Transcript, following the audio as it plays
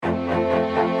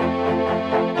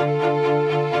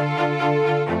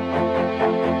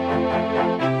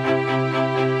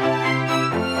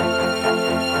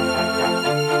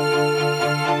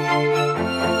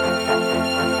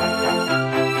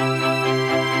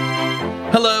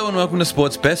Hello and welcome to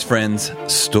Sport's Best Friends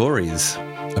Stories,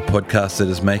 a podcast that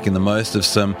is making the most of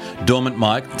some dormant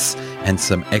mics and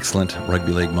some excellent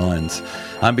rugby league minds.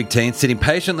 I'm Big T, and sitting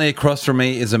patiently across from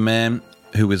me is a man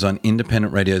who is on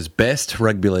independent radio's best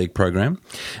rugby league program,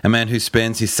 a man who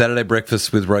spends his Saturday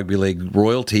breakfast with rugby league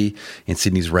royalty in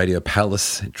Sydney's Radio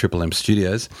Palace at Triple M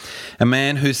Studios, a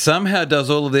man who somehow does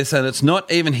all of this and it's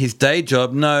not even his day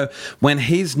job. No, when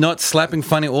he's not slapping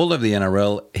funny all over the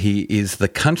NRL, he is the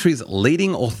country's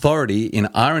leading authority in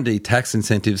R&D tax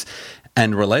incentives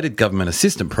and related government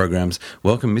assistance programs.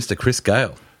 Welcome, Mr. Kris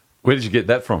Gale. Where did you get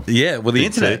that from? Yeah, well, the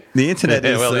internet. The internet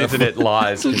is. Well, the internet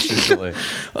lies consistently.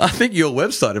 I think your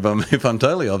website, if I'm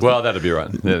totally off. Well, that'd be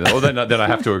right. Yeah, well, then I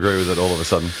have to agree with it all of a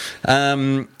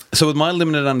sudden. So, with my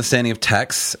limited understanding of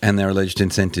tax and their alleged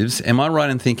incentives, am I right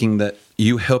in thinking that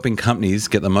you helping companies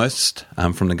get the most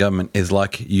from the government is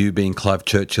like you being Clive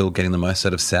Churchill getting the most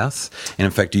out of Souths, and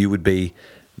in fact, you would be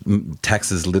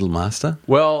tax's little master?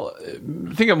 Well,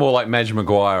 I think I'm more like Madge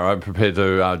Maguire. I'm prepared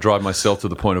to drive myself to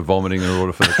the point of vomiting in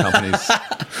order for the companies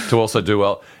to also do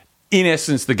well. In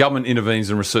essence, the government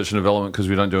intervenes in research and development because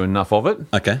we don't do enough of it.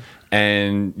 Okay.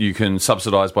 And you can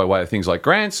subsidise by way of things like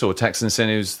grants or tax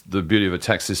incentives. The beauty of a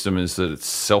tax system is that it's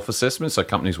self-assessment, so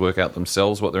companies work out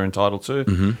themselves what they're entitled to.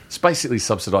 Mm-hmm. It's basically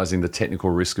subsidising the technical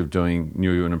risk of doing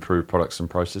new and improved products and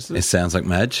processes. It sounds like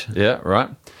Madge. Yeah, right.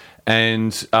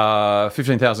 And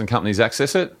 15,000 companies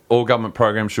access it. All government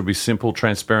programs should be simple,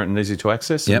 transparent and easy to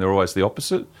access, and they're always the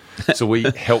opposite. So we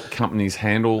help companies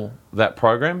handle that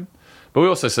program. But we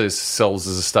also see ourselves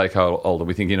as a stakeholder.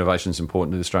 We think innovation is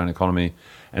important to the Australian economy,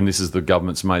 and this is the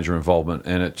government's major involvement,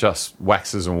 and it just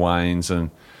waxes and wanes, and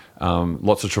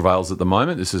lots of travails at the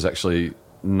moment. This is actually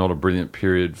not a brilliant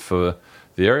period for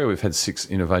the area. We've had 6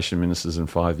 innovation ministers in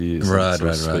 5 years. Right.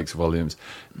 Speaks volumes.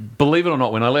 Believe it or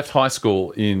not, when I left high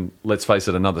school in, let's face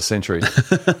it, another century,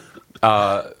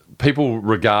 people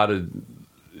regarded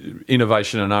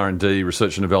innovation and R&D,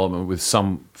 research and development, with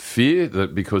some fear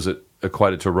that because it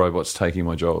equated to robots taking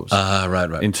my jobs.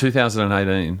 Right. In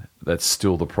 2018, that's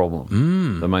still the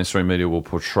problem. The mainstream media will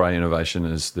portray innovation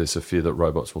as there's a fear that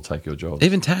robots will take your jobs.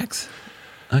 Even tax?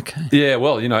 Okay. Yeah,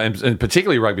 well, and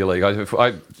particularly rugby league.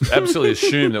 I absolutely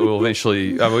assume that we'll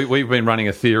eventually... we've been running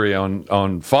a theory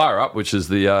on Fire Up, which is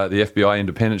the FBI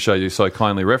independent show you so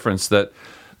kindly referenced, that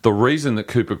the reason that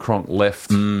Cooper Cronk left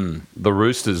the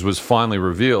Roosters was finally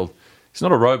revealed. He's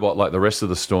not a robot like the rest of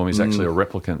the Storm. He's actually a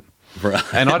replicant. Right.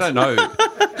 And I don't know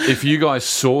if you guys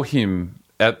saw him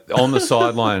on the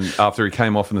sideline after he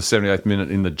came off in the 78th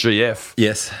minute in the GF.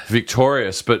 Yes.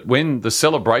 Victorious. But when the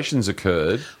celebrations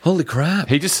occurred... Holy crap.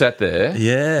 He just sat there.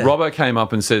 Yeah. Robbo came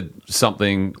up and said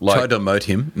something like... Tried to emote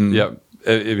him. Yeah.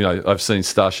 I've seen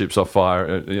starships on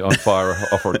fire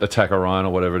off Attack Orion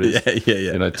or whatever it is.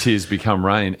 Yeah. Tears become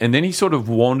rain. And then he sort of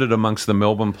wandered amongst the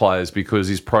Melbourne players because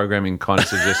his programming kind of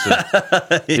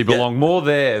suggested he belonged more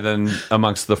there than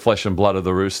amongst the flesh and blood of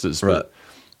the Roosters. Right. But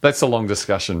that's a long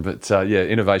discussion. But,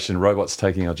 innovation, robots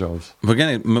taking our jobs.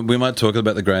 We might talk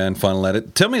about the grand final later.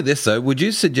 Tell me this, though. Would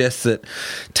you suggest that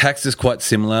tax is quite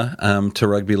similar to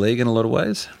rugby league in a lot of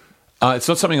ways? It's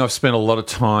not something I've spent a lot of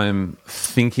time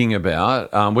thinking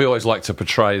about. We always like to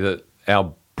portray that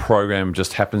our program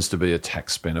just happens to be a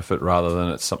tax benefit rather than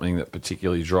it's something that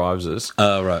particularly drives us.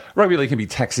 Right. Rugby league can be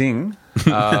taxing,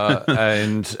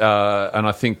 and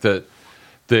I think that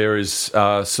there is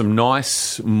some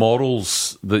nice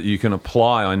models that you can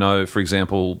apply. I know, for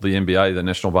example, the NBA, the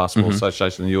National Basketball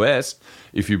Association in the US,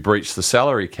 if you breach the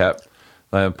salary cap,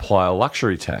 they apply a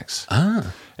luxury tax.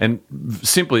 And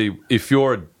simply, if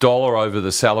you're $1 over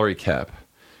the salary cap,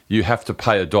 you have to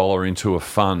pay $1 into a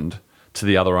fund to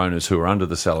the other owners who are under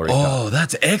the salary cap. Oh,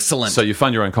 that's excellent. So you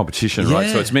fund your own competition, right?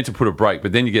 Yeah. So it's meant to put a break,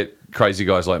 but then you get crazy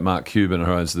guys like Mark Cuban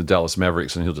who owns the Dallas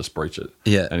Mavericks and he'll just breach it.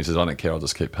 Yeah. And he says, I don't care, I'll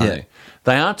just keep paying. Yeah.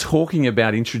 They are talking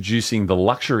about introducing the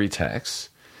luxury tax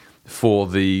for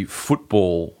the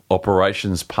football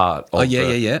operations part of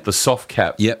the soft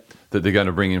cap. Yep. That they're going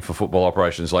to bring in for football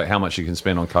operations, like how much you can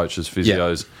spend on coaches,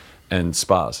 physios, and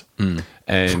spas.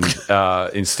 And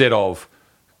instead of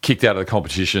kicked out of the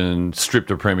competition, stripped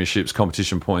of premierships,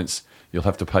 competition points, you'll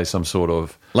have to pay some sort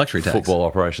of luxury tax. Football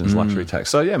operations luxury tax.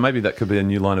 So, maybe that could be a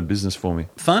new line of business for me.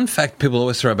 Fun fact people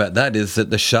always throw about that is that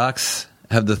the Sharks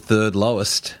have the third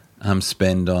lowest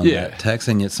spend on that tax,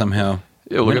 and yet somehow...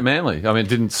 Yeah, look at Manly. I mean, it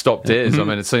didn't stop Des. I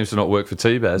mean, it seems to not work for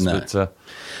T-Baz. No.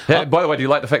 But, by the way, do you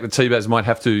like the fact that T-Baz might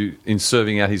have to, in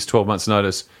serving out his 12 months'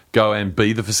 notice, go and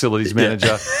be the facilities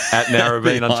manager at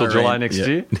Narrabeen until July next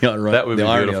year? That would be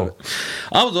beautiful.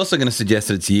 I was also going to suggest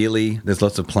that it's yearly. There's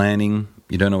lots of planning.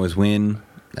 You don't always win.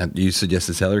 You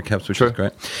suggested salary caps, which is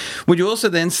great. Would you also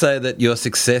then say that your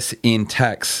success in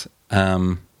tax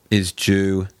is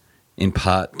due in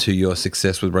part to your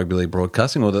success with rugby league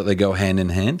broadcasting, or that they go hand in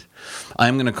hand?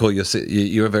 I'm going to call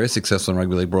you're very successful in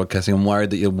rugby league broadcasting. I'm worried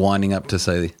that you're winding up to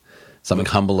say something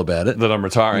humble about it. That I'm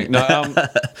retiring. No,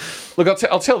 look,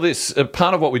 I'll tell this.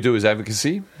 Part of what we do is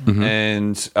advocacy.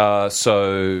 And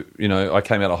so, I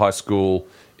came out of high school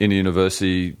into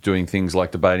university doing things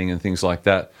like debating and things like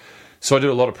that. So I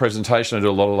do a lot of presentation. I do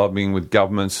a lot of lobbying with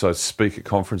governments. I speak at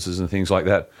conferences and things like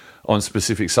that on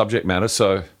specific subject matter.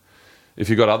 So if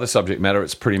you've got other subject matter,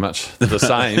 it's pretty much the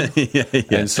same. Yeah.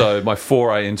 And so my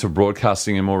foray into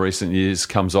broadcasting in more recent years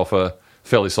comes off a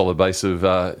fairly solid base of,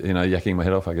 yakking my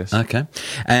head off, I guess. Okay.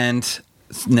 And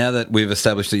now that we've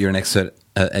established that you're an expert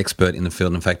in the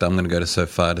field, in fact, I'm going to go so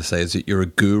far to say is that you're a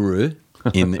guru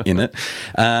in it.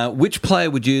 Which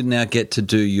player would you now get to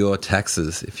do your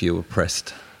taxes if you were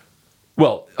pressed?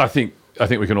 Well, I think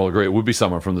we can all agree it would be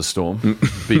someone from the Storm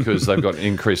because they've got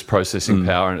increased processing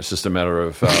power, and it's just a matter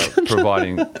of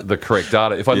providing the correct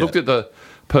data. If I looked at the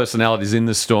personalities in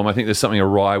the Storm, I think there's something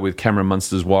awry with Cameron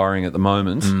Munster's wiring at the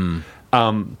moment.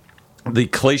 The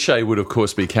cliche would, of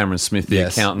course, be Cameron Smith, the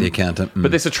accountant. But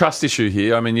there's a trust issue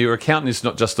here. I mean, your accountant is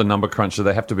not just a number cruncher.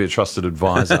 They have to be a trusted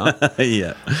advisor.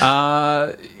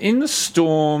 In the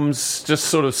Storms, just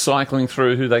sort of cycling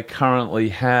through who they currently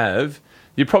have,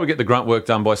 you'd probably get the grunt work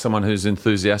done by someone who's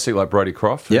enthusiastic like Brodie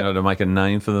Croft, to make a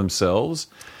name for themselves.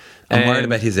 I'm worried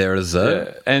about his errors,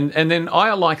 though. Yeah, and then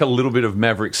I like a little bit of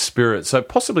maverick spirit, so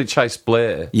possibly Chase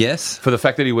Blair. Yes. For the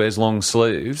fact that he wears long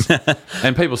sleeves.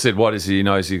 And people said, what is he?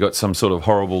 Has he got some sort of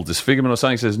horrible disfigurement or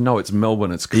something? He says, no, it's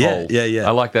Melbourne, it's cold. Yeah.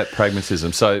 I like that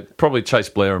pragmatism. So probably Chase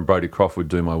Blair and Brodie Croft would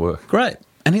do my work. Great.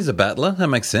 And he's a battler. That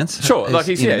makes sense. Sure.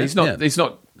 He's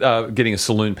not getting a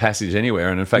saloon passage anywhere,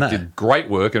 and in fact did great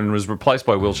work and was replaced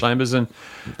by Will Chambers, and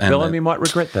Bellamy might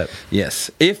regret that. Yes.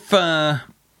 If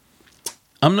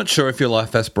I'm not sure if your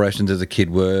life aspirations as a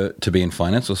kid were to be in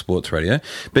finance or sports radio,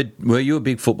 but were you a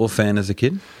big football fan as a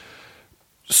kid?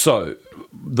 So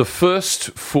the first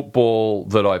football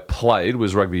that I played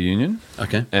was rugby union.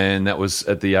 Okay. And that was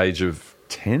at the age of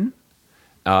 10.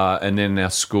 And then our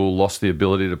school lost the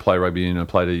ability to play rugby union. I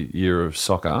played a year of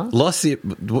soccer. Lost the...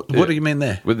 What do you mean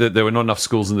there? There were not enough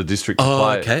schools in the district to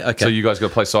play. Okay. So you guys got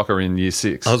to play soccer in year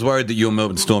 6. I was worried that your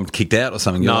Melbourne Storm kicked out or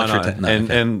something. No,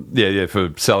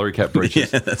 for salary cap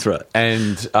breaches. Yeah, that's right.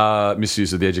 And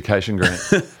misuse of the education grant.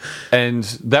 And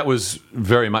that was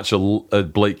very much a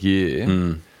bleak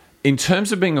year. In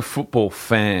terms of being a football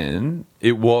fan,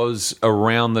 it was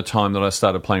around the time that I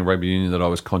started playing rugby union that I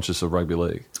was conscious of rugby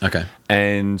league. Okay.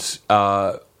 And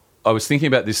I was thinking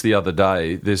about this the other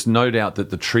day. There's no doubt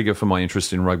that the trigger for my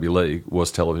interest in rugby league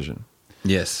was television.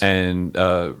 Yes. And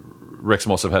Rex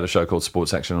Moss have had a show called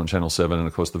Sports Action on Channel 7, and,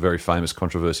 of course, the very famous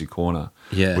Controversy Corner,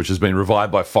 which has been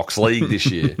revived by Fox League this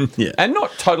year. And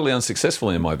not totally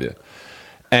unsuccessfully, in my view.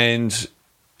 And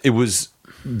it was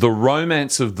the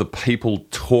romance of the people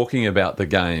talking about the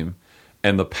game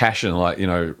and the passion,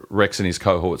 Rex and his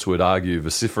cohorts would argue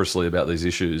vociferously about these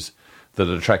issues that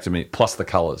had attracted me, plus the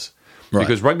colours. Right.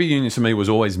 Because rugby union to me was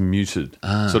always muted,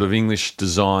 sort of English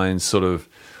design, sort of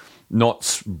not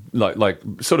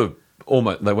sort of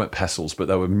almost, they weren't pastels, but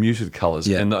they were muted colours.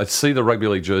 Yeah. And I'd see the rugby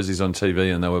league jerseys on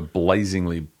TV and they were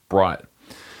blazingly bright.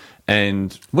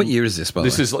 And what year is this, by the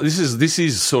way? This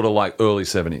is sort of like early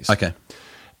 70s. Okay.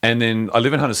 And then I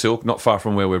live in Hunters Hill, not far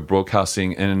from where we're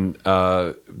broadcasting, and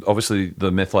obviously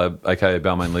the Meth Lab, aka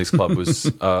Balmain Leagues Club,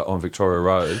 was on Victoria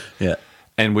Road. Yeah.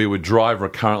 And we would drive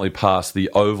recurrently past the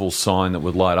oval sign that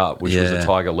would light up, which was a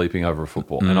tiger leaping over a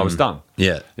football. And I was done.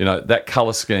 Yeah. That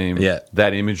colour scheme,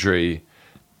 that imagery,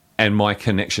 and my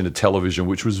connection to television,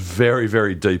 which was very,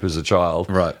 very deep as a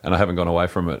child, right? And I haven't gone away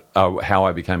from it, how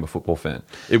I became a football fan.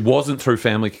 It wasn't through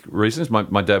family reasons.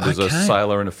 My dad was a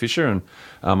sailor and a fisher, and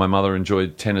my mother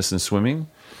enjoyed tennis and swimming.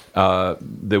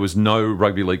 There was no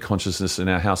rugby league consciousness in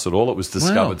our house at all. It was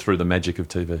discovered through the magic of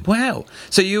TV. Wow.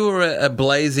 So you were a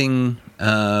blazing,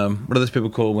 what do those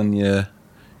people call when you're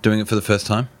doing it for the first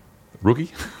time?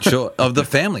 Rookie? Sure. Of the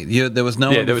family. There was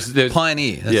no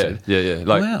pioneer.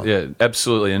 Wow. Yeah,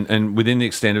 absolutely. And within the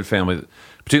extended family,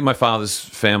 particularly my father's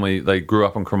family, they grew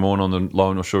up on Cremorne on the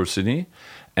lower North Shore of Sydney,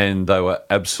 and they were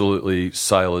absolutely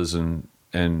sailors and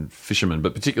fishermen,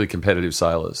 but particularly competitive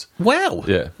sailors. Wow.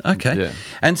 Yeah. Okay. Yeah.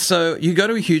 And so you go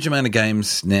to a huge amount of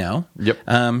games now. Yep.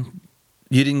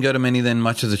 You didn't go to many then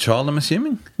much as a child, I'm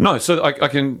assuming? No. So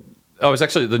I was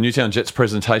actually at the Newtown Jets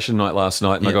presentation night last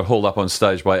night, and I got hauled up on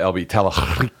stage by Albie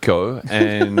Talarico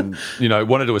and,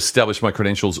 wanted to establish my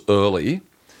credentials early.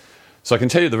 So I can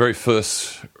tell you the very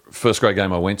first grade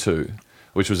game I went to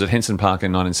which was at Henson Park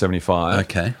in 1975.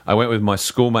 Okay. I went with my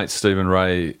schoolmate Stephen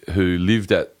Ray, who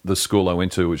lived at the school I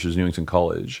went to, which was Newington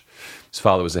College. His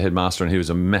father was the headmaster, and he was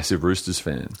a massive Roosters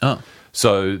fan. Oh.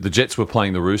 So the Jets were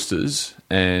playing the Roosters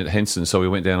and Henson, so we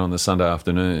went down on the Sunday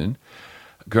afternoon.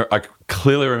 I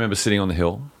clearly remember sitting on the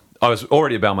hill. I was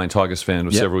already a Balmain Tigers fan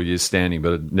of several years standing,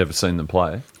 but I'd never seen them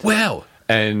play. Wow.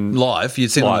 And live,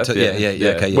 you'd seen them on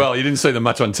TV. Okay, yeah. Well, you didn't see them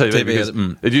much on TV because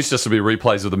it used just to be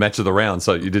replays of the match of the round,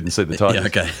 so you didn't see the Tigers.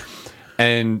 Yeah, okay.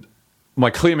 And my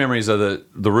clear memories are that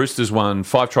the Roosters won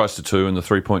 5-2 in the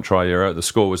 3-point try era. The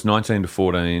score was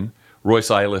 19-14. Royce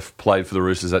Ayliffe played for the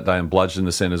Roosters that day and bludgeoned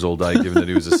the centres all day, given that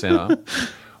he was a centre.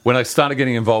 When I started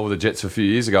getting involved with the Jets a few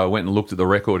years ago, I went and looked at the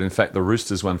record. In fact, the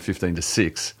Roosters won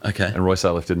 15-6. Okay. And Royce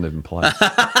Ayliffe didn't even play.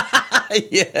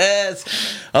 Yes.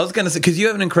 I was going to say, because you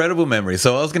have an incredible memory,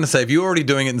 so I was going to say, if you were already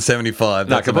doing it in 75,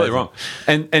 that's completely amazing.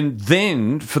 wrong. And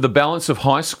then, for the balance of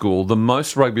high school, the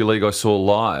most rugby league I saw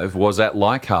live was at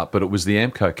Leichhardt, but it was the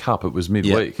Amco Cup. It was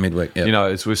midweek. Yeah, midweek, yeah. You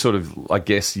know, we're sort of, I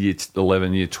guess, year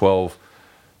 11, year 12.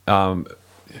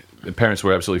 The parents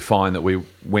were absolutely fine that we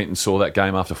went and saw that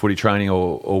game after footy training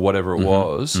or whatever it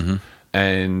was. Mm-hmm.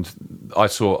 And I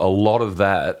saw a lot of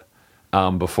that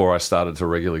before I started to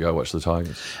regularly go watch the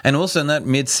Tigers. And also in that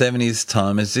mid-70s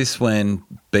time, is this when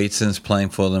Beatson's playing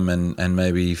for them and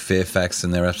maybe Fairfax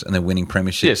and they're winning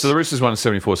premierships? Yeah, so the Roosters won in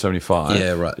 74-75.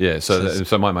 Yeah, right. Yeah,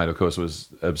 so my mate, of course, was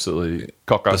absolutely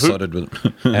cock-eye besotted with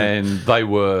them. And they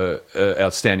were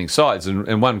outstanding sides.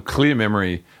 And one clear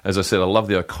memory, as I said, I love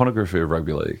the iconography of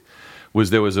rugby league,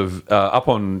 was there was up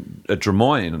at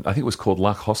Drummoyne, I think it was called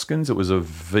Luck Hoskins. It was a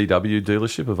VW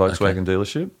dealership, a Volkswagen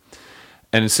dealership.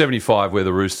 And in 75, where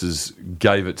the Roosters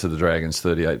gave it to the Dragons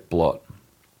 38 blot,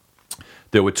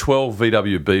 there were 12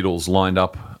 VW Beetles lined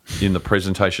up in the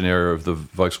presentation area of the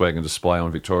Volkswagen display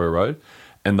on Victoria Road,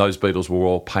 and those Beetles were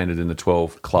all painted in the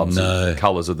 12 clubs and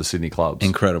colours of the Sydney clubs.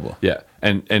 Incredible. Yeah,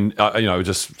 and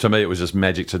just to me, it was just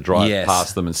magic to drive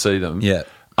past them and see them. Yeah.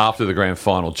 After the grand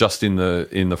final, just in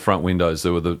the front windows,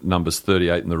 there were the numbers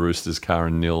 38 in the Roosters car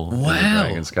and nil in the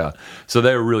Dragons car. So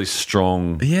they were really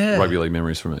strong rugby league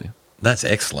memories for me. That's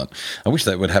excellent. I wish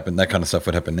that would happen. That kind of stuff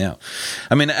would happen now.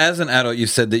 I mean, as an adult, you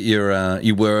said that you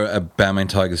were a Balmain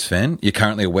Tigers fan. You're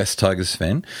currently a West Tigers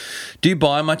fan. Do you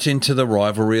buy much into the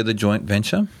rivalry of the joint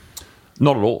venture?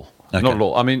 Not at all. Okay. Not at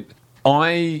all. I mean,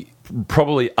 I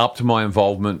probably upped my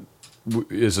involvement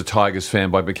as a Tigers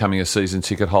fan by becoming a season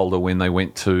ticket holder when they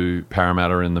went to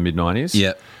Parramatta in the mid-90s.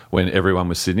 Yeah. When everyone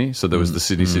was Sydney. So there was the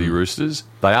Sydney City Roosters.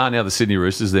 They are now the Sydney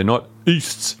Roosters. They're not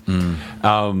Easts.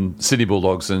 Sydney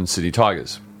Bulldogs and Sydney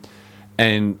Tigers.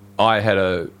 And I had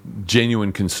a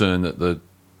genuine concern that the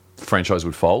franchise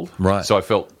would fold. Right. So I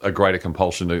felt a greater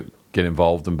compulsion to get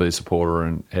involved and be a supporter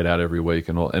and head out every week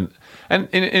and all. And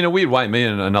in a weird way, me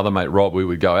and another mate, Rob, we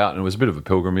would go out and it was a bit of a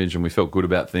pilgrimage and we felt good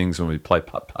about things when we'd play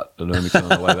putt-putt at Ermington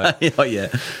on the way back. Oh,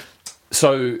 yeah.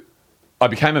 So I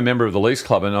became a member of the Leagues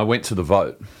Club and I went to the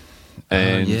vote.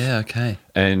 And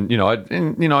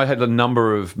And I had a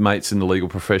number of mates in the legal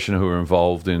profession who were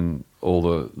involved in all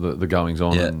the goings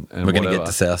on. Yeah. And we're going to get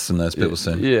to South and those people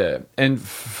soon. Yeah, and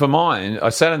for mine, I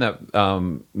sat in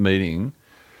that meeting.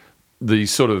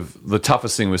 The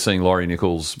toughest thing was seeing Laurie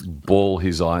Nichols bawl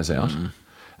his eyes out.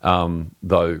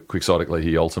 Though quixotically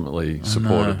he ultimately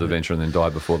supported the venture and then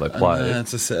died before they played.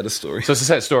 It's a sad story. So it's a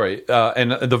sad story.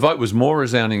 And the vote was more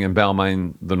resounding in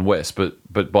Balmain than West,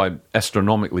 but by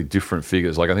astronomically different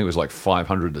figures. Like I think it was like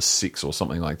 500 to 6 or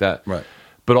something like that. Right.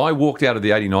 But I walked out of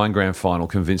the 89 grand final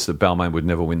convinced that Balmain would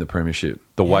never win the premiership.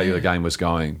 The way the game was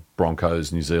going,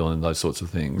 Broncos, New Zealand, those sorts of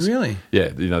things. Really? Yeah,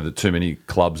 the too many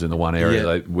clubs in the one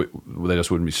area, they just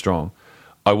wouldn't be strong.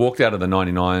 I walked out of the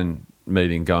 99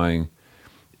 meeting going,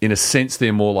 in a sense,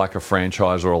 they're more like a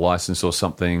franchise or a license or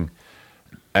something,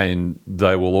 and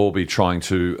they will all be trying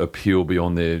to appeal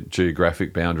beyond their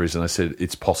geographic boundaries. And I said,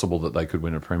 it's possible that they could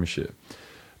win a premiership.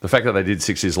 The fact that they did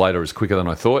 6 years later is quicker than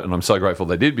I thought, and I'm so grateful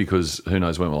they did because who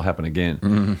knows when it will happen again.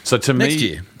 Mm-hmm. So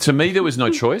to me, there was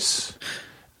no choice.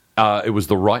 It was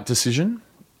the right decision,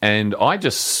 and I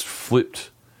just flipped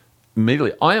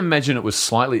immediately. I imagine it was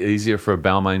slightly easier for a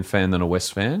Balmain fan than a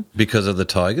West fan. Because of the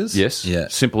Tigers? Yes. Yeah.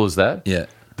 Simple as that. Yeah.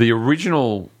 The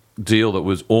original deal that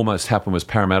was almost happened was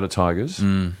Parramatta Tigers,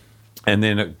 and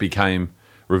then it became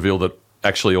revealed that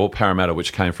actually all Parramatta,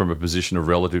 which came from a position of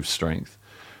relative strength,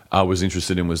 was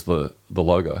interested in was the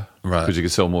logo. Right. Because you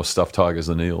could sell more stuffed tigers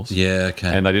than eels. Yeah,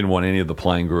 okay. And they didn't want any of the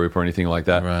playing group or anything like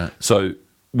that. Right. So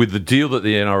with the deal that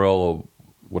the NRL, or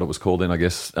what it was called then, I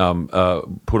guess,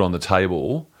 put on the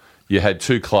table, you had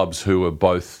two clubs who were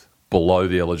both below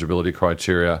the eligibility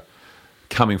criteria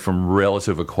coming from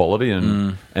relative equality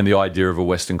and the idea of a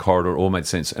Western corridor all made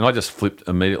sense. And I just flipped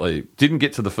immediately. Didn't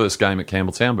get to the first game at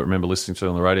Campbelltown, but remember listening to it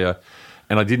on the radio,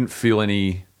 and I didn't feel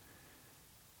any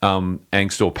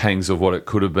angst or pangs of what it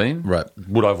could have been. Right.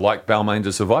 Would I have liked Balmain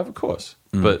to survive? Of course.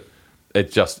 But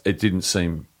it didn't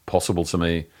seem possible to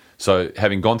me. So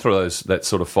having gone through that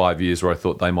sort of 5 years where I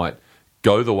thought they might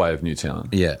go the way of Newtown,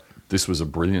 this was a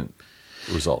brilliant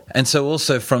result. And so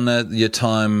also from your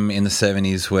time in the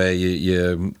 70s where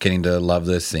you're getting to love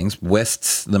those things,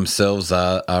 Wests themselves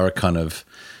are a kind of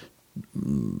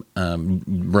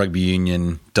rugby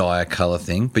union dire colour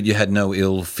thing, but you had no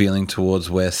ill feeling towards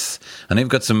Wests. And you've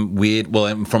got some weird,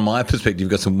 well, from my perspective, you've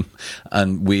got some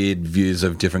weird views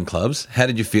of different clubs. How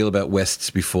did you feel about Wests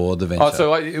before the venture?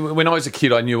 When I was a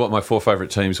kid, I knew what my 4 favourite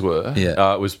teams were.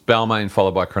 Yeah. It was Balmain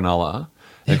followed by Cronulla.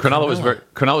 And Cronulla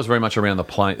was very much around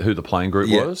who the playing group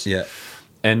was. Yeah.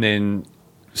 And then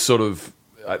sort of,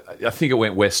 I think it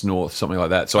went west-north, something like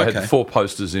that. So I had 4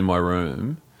 posters in my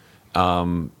room.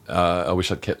 I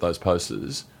wish I'd kept those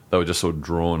posters. They were just sort of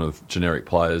drawn of generic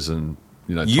players and,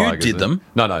 Tigers. You did them?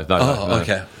 No.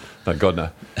 Okay. No, God, no.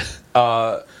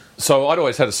 So I'd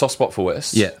always had a soft spot for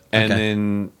West. Yeah. And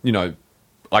then,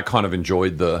 I kind of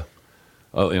enjoyed I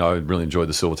really enjoyed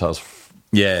the Silvertails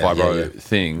Fibro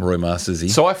thing. Roy Masters-y.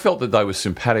 So I felt that they were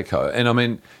simpatico. And I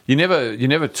mean, you never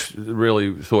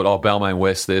really thought, Balmain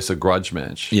West, there's a grudge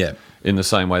match. Yeah. In the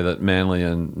same way that Manly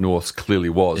and Norths clearly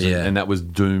was. Yeah. And that was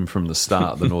doomed from the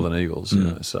start, the Northern Eagles.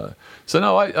 So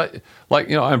no,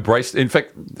 I embraced. In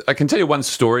fact, I can tell you one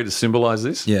story to symbolise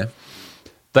this. Yeah.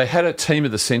 They had a Team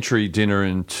of the Century dinner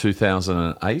in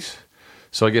 2008.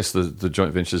 So I guess the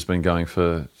joint venture's been going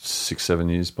for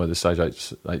 6-7 years, by this stage,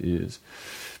 8 years.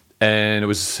 And it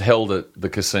was held at the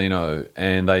casino,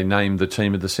 and they named the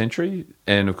Team of the Century.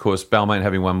 And, of course, Balmain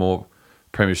having won more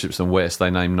premierships than West, they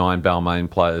named 9 Balmain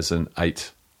players and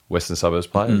 8 Western Suburbs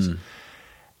players.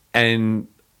 And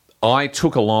I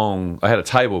took along, I had a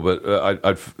table, but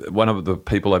one of the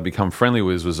people I'd become friendly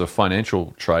with was a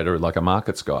financial trader, like a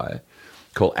markets guy,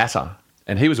 called Atta.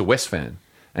 And he was a West fan.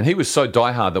 And he was so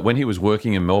diehard that when he was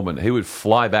working in Melbourne, he would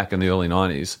fly back in the early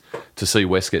 90s to see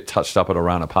West get touched up at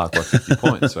Arana Park by 50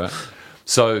 points. Right?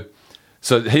 So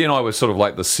he and I were sort of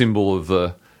like the symbol of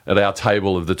at our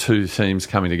table of the two teams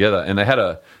coming together. And they had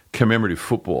a commemorative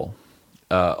football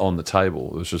on the table.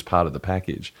 It was just part of the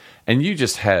package. And you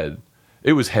just had,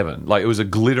 it was heaven. Like, it was a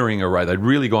glittering array. They'd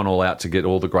really gone all out to get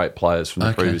all the great players from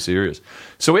the previous eras.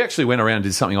 So we actually went around and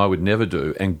did something I would never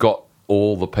do and got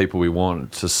all the people we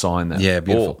wanted to sign that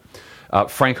beautiful. Ball.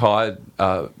 Frank Hyde,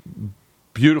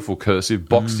 beautiful cursive,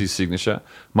 boxed his signature.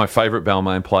 My favourite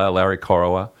Balmain player, Larry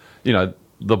Corowa,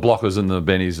 the blockers and the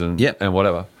bennies and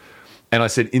whatever. And I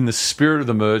said, in the spirit of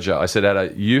the merger, I said,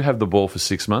 Ada, you have the ball for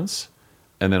 6 months,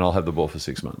 and then I'll have the ball for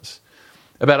 6 months.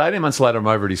 About 18 months later, I'm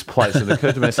over at his place, and it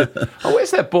occurred to me, I said,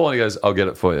 where's that ball? And he goes, I'll get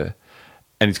it for you.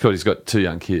 And he's got 2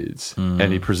 young kids,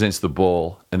 and he presents the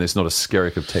ball, and there's not a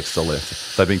skerrick of textile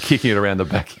left. They've been kicking it around the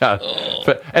backyard.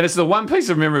 And it's the one piece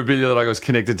of memorabilia that I was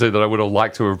connected to that I would have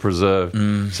liked to have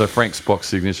preserved. So Frank's box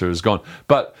signature is gone.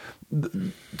 But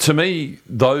to me,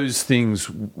 those things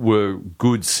were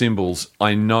good symbols.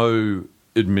 I know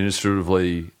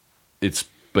administratively it's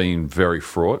been very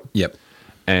fraught. Yep.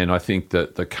 And I think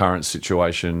that the current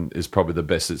situation is probably the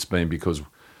best it's been because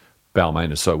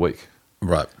Balmain is so weak.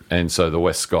 Right. And so the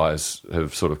West guys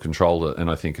have sort of controlled it,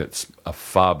 and I think it's a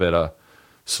far better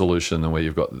solution than where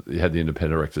you had the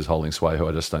independent directors holding sway who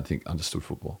I just don't think understood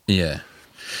football. Yeah.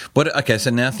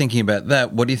 So now thinking about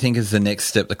that, what do you think is the next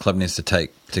step the club needs to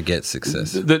take to get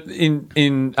success?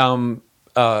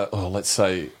 Let's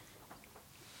say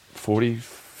 40,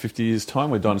 50 years'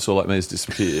 time, where Dinosaur Like Me has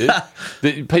disappeared,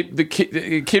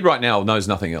 the kid right now knows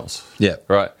nothing else. Yeah.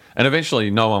 Right? And eventually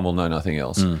no one will know nothing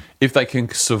else. If they can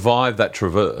survive that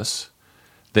traverse,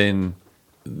 then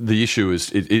the issue is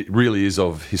it really is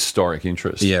of historic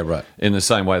interest. Yeah, right. In the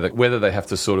same way that whether they have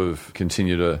to sort of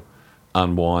continue to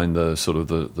unwind the sort of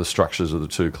the structures of the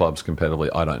two clubs competitively,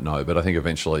 I don't know. But I think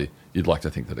eventually you'd like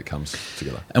to think that it comes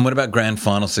together. And what about grand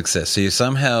final success? So you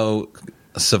somehow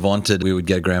savanted we would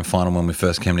get a grand final when we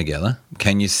first came together.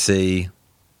 Can you see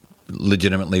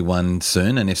legitimately one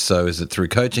soon? And if so, is it through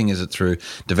coaching? Is it through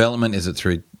development? Is it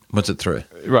through... What's it through?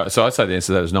 Right, so I'd say the answer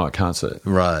to that is no, I can't see it.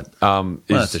 Right. Well,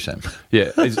 that's a shame.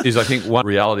 Yeah, is I think one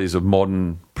realities of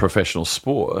modern professional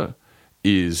sport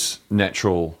is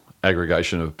natural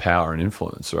aggregation of power and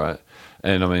influence, right?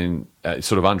 And I mean,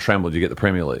 sort of untrammeled, you get the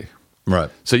Premier League. Right.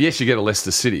 So yes, you get a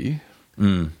Leicester City,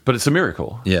 but it's a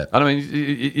miracle. Yeah. And I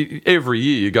mean, every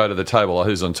year you go to the table,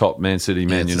 who's on top? Man City,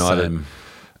 Man United.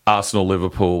 Arsenal,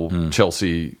 Liverpool,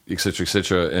 Chelsea,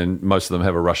 etc., and most of them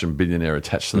have a Russian billionaire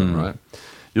attached to them, right?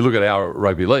 You look at our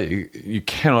rugby league, you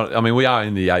cannot... I mean, we are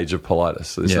in the age of Politis,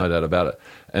 so there's no doubt about it.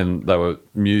 And they were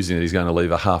musing that he's going to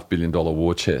leave a $500 million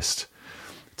war chest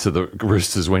to the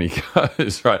Roosters when he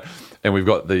goes, right? And we've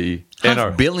got the...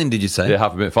 $500 million, did you say? Yeah,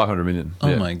 $500 million.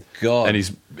 Oh, my God. And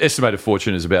his estimated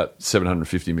fortune is about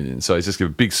 $750 million. So he's just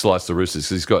given a big slice to Roosters because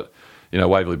he's got...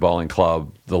 Waverley Bowling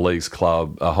Club, the Leagues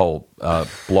Club, a whole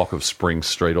block of Spring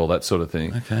Street, all that sort of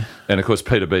thing. Okay. And, of course,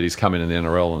 Peter Beattie's come in the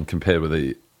NRL and compared with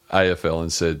the AFL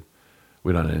and said,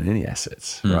 we don't own any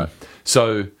assets, right?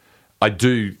 So I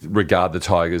do regard the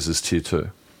Tigers as tier 2.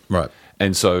 Right.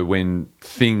 And so when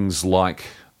things like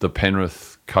the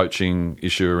Penrith coaching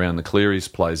issue around the Clearys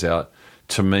plays out,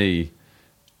 to me,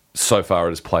 so far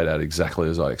it has played out exactly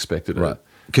as I expected it. Right.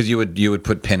 Because you would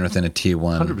put Penrith in a tier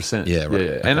 1. 100%. Yeah, right. Yeah.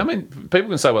 Okay. And I mean, people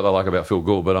can say what they like about Phil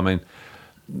Gould, but I mean,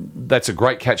 that's a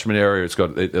great catchment area.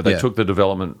 They took the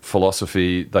development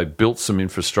philosophy, they built some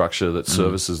infrastructure that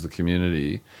services the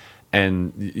community,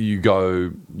 and you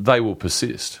go, they will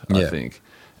persist, I think.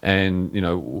 And,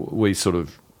 we sort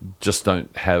of just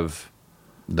don't have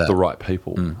the right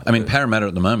people. I mean, Parramatta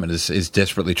at the moment is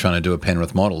desperately trying to do a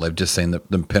Penrith model. They've just seen the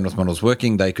Penrith model's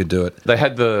working. They could do it. They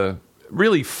had the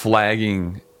really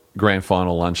flagging grand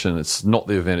final luncheon. It's not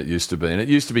the event it used to be. And it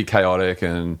used to be chaotic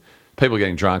and people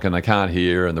getting drunk and they can't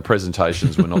hear and the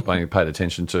presentations were not being paid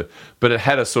attention to. But it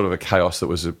had a sort of a chaos that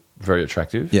was very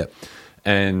attractive. Yeah.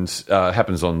 And it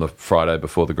happens on the Friday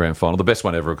before the grand final. The best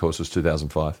one ever, of course, was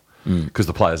 2005 because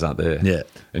the players aren't there. Yeah.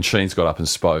 And Sheen's got up and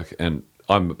spoke, and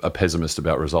I'm a pessimist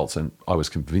about results, and I was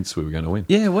convinced we were going to win.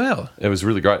 Yeah, wow. It was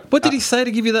really great. What did he say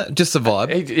to give you that? Just the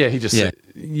vibe? He just said,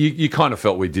 you kind of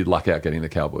felt we did luck out getting the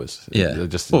Cowboys. Yeah.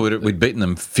 We'd beaten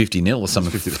them 50-0 or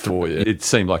something. 50-4, yeah. It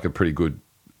seemed like a pretty good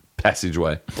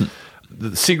passageway.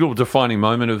 The signal-defining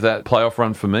moment of that playoff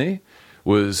run for me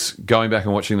was going back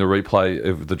and watching the replay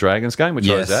of the Dragons game, which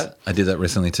I was at. I did that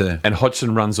recently too. And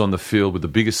Hodgson runs on the field with the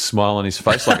biggest smile on his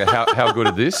face, like how good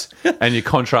at this? And you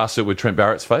contrast it with Trent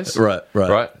Barrett's face. Right.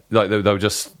 Like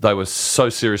they were so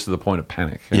serious to the point of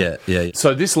panic. Yeah.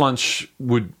 So this lunch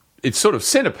its sort of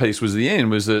centerpiece was the end,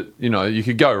 was that, you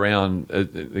could go around,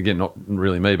 again, not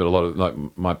really me, but a lot of like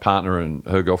my partner and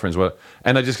her girlfriends were,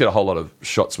 and they just get a whole lot of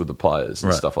shots with the players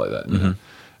and stuff like that. Mm-hmm.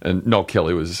 And Noel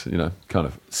Kelly was, kind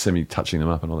of semi-touching them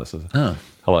up and all that sort of stuff.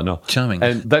 Oh. Hello, Noel. Charming.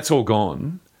 And that's all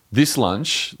gone. This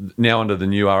lunch, now under the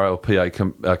new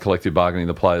RLPA collective bargaining,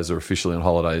 the players are officially on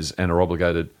holidays and are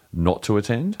obligated not to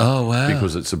attend. Oh, wow.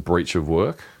 Because it's a breach of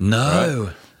work. No.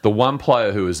 Right? The one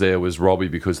player who was there was Robbie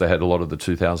because they had a lot of the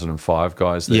 2005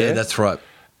 guys there. Yeah, that's right.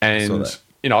 And,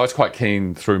 I was quite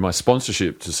keen through my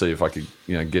sponsorship to see if I could,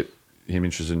 get him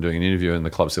interested in doing an interview, and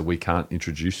the club said, we can't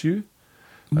introduce you.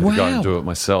 I could go and do it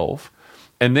myself.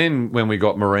 And then when we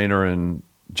got Marina and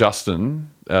Justin,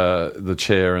 the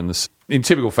chair, and in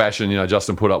typical fashion,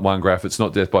 Justin put up one graph. It's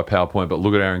not death by PowerPoint, but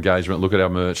look at our engagement, look at our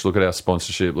merch, look at our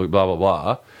sponsorship, look, blah, blah,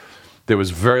 blah. There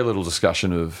was very little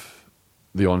discussion of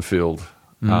the on-field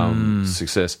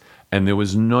success, and there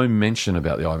was no mention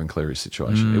about the Ivan Cleary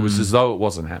situation. It was as though it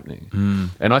wasn't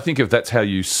happening. And I think if that's how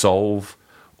you solve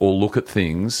or look at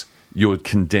things, you're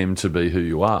condemned to be who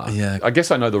you are. Yeah. I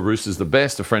guess I know the Roosters the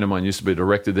best. A friend of mine used to be a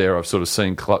director there. I've sort of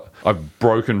seen... I've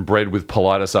broken bread with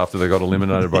Politis after they got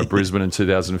eliminated by Brisbane in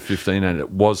 2015, and it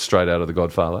was straight out of The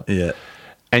Godfather. Yeah.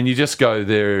 And you just go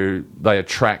there. They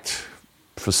attract,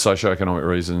 for socioeconomic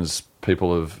reasons,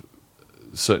 people of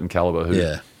certain calibre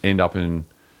who end up in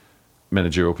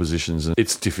managerial positions. And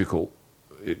it's difficult.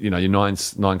 You're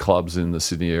nine clubs in the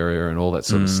Sydney area and all that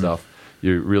sort of stuff.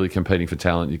 You're really competing for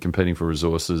talent. You're competing for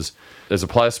resources. As a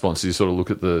player sponsor, you sort of look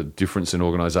at the difference in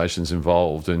organisations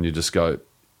involved and you just go,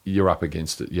 you're up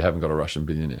against it. You haven't got a Russian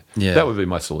billionaire. Yeah. That would be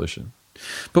my solution.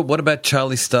 But what about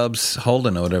Charlie Stubbs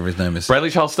Holden or whatever his name is? Bradley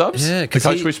Charles Stubbs? Yeah, the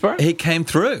coach we spoke? He came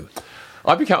through.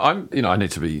 I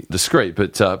need to be discreet,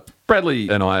 but Bradley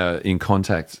and I are in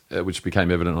contact, which became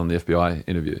evident on the FBI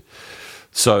interview.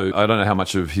 So I don't know how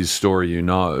much of his story you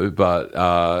know,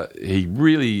 but he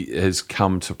really has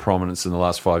come to prominence in the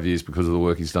last 5 years because of the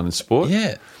work he's done in sport.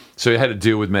 Yeah. So he had a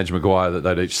deal with Madge Maguire that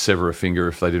they'd each sever a finger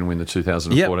if they didn't win the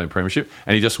 2014 premiership,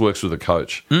 and he just works with a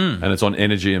coach. And it's on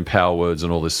energy and power words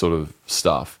and all this sort of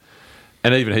stuff.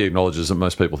 And even he acknowledges that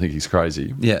most people think he's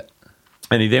crazy. Yeah.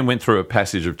 And he then went through a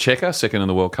passage of Checker, second in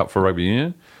the World Cup for Rugby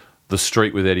Union, the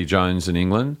street with Eddie Jones in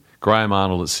England, Graham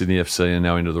Arnold at Sydney FC, and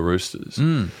now into the Roosters.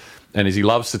 And as he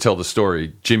loves to tell the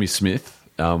story, Jimmy Smith,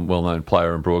 well-known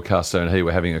player and broadcaster, and he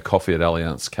were having a coffee at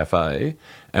Allianz Cafe,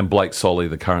 and Blake Solly,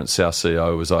 the current South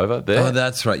CEO, was over there. Oh,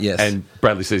 that's right, yes. And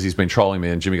Bradley says he's been trolling me,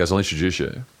 and Jimmy goes, I'll introduce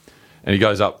you. And he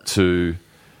goes up to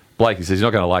Blake, he says, you're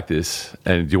not going to like this,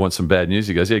 and do you want some bad news?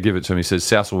 He goes, yeah, give it to him. He says,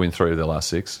 South will win 3 of their last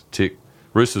 6. Tick.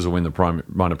 Roosters will win the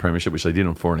minor premiership, which they did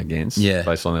on for and against,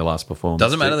 based on their last performance.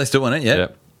 Doesn't matter, they still won it,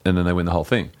 Yep. And then they win the whole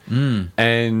thing.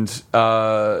 And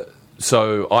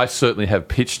so I certainly have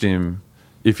pitched him,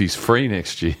 if he's free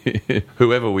next year,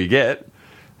 whoever we get,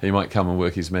 he might come and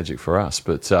work his magic for us.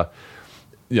 But,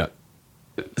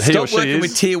 Stop working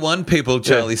with Tier 1 people,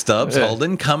 Charlie Stubbs,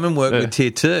 Holden. Come and work with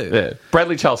Tier 2. Yeah.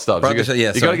 Bradley Charles Stubbs. You got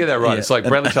to get that right. It's like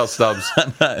Bradley Charles Stubbs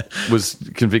was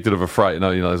convicted of a freight.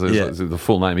 The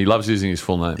full name. He loves using his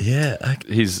full name. Yeah.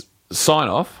 Okay. His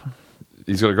sign-off,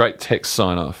 he's got a great text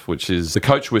sign-off, which is the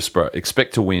coach whisperer,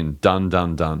 expect to win, done,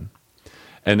 done, done.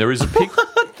 And there is a picture,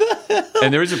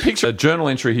 a journal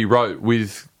entry he wrote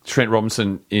with Trent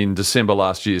Robinson in December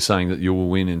last year saying that you will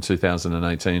win in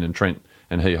 2018, and Trent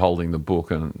and he holding the book,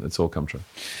 and it's all come true.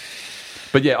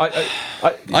 But yeah,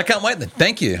 I can't wait then.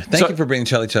 Thank you. Thank you for bringing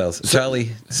Charlie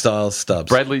Styles Stubbs.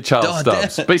 Bradley Charles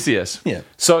Stubbs. BCS. Yeah.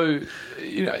 So,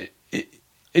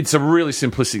 it's a really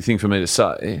simplistic thing for me to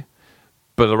say,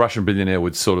 but a Russian billionaire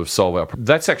would sort of solve our problem.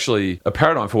 That's actually a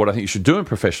paradigm for what I think you should do in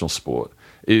professional sport,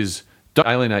 is don't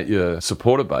alienate your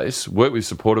supporter base, work with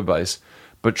supporter base,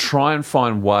 but try and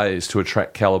find ways to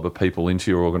attract caliber people into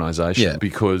your organisation,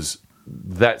 because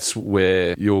that's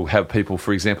where you'll have people,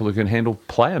 for example, who can handle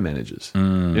player managers.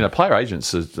 Player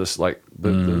agents are just like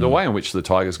the way in which the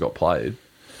Tigers got played.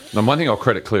 And one thing I'll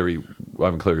credit Cleary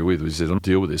with was he said, I'll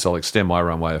deal with this. I'll extend my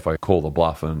runway if I call the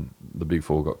bluff, and the big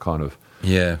four got kind of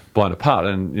blown apart.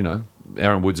 And,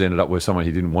 Aaron Woods ended up where someone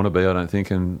he didn't want to be, I don't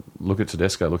think, and look at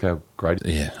Tedesco, look how great it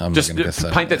is. Yeah, I'm just not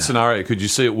gonna paint that scenario. Could you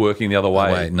see it working the other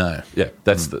way? No. Yeah,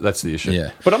 that's the issue.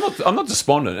 Yeah. But I'm not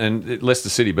despondent, and Leicester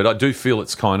City, but I do feel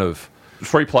it's kind of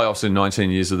 3 playoffs in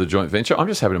 19 years of the joint venture. I'm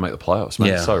just happy to make the playoffs, mate.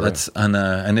 Yeah,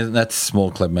 and that's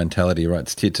small club mentality, right?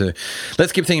 It's Tier 2.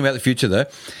 Let's keep thinking about the future, though.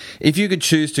 If you could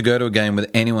choose to go to a game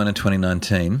with anyone in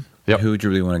 2019, who would you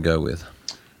really want to go with?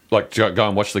 Like, go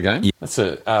and watch the game? Yeah. That's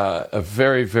a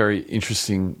very, very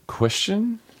interesting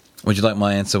question. Would you like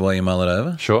my answer while you mull it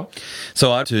over? Sure.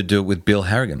 So I have to do it with Bill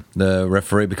Harrigan, the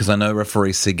referee, because I know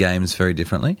referees see games very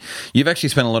differently. You've actually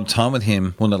spent a lot of time with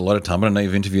him. Well, not a lot of time, but I know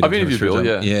you've interviewed him. I've interviewed Bill,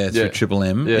 through Triple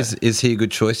M. Yeah. Is he a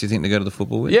good choice, do you think, to go to the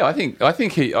football with? Yeah, I think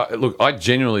he... look, I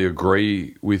genuinely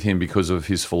agree with him because of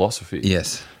his philosophy.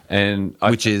 Yes.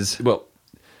 Which is... Well,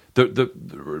 the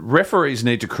referees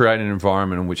need to create an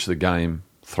environment in which the game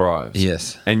thrives.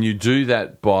 Yes. And you do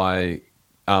that by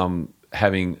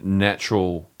having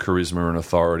natural charisma and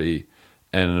authority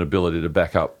and an ability to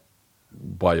back up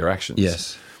by your actions.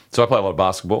 Yes. So I play a lot of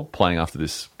basketball, playing after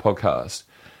this podcast,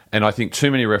 and I think too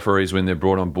many referees, when they're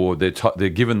brought on board, they're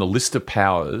given the list of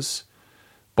powers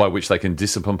by which they can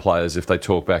discipline players if they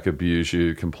talk back, abuse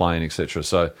you, complain, etc.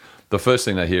 So the first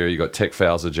thing they hear, you got tech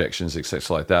fouls, ejections,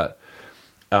 etc. like that.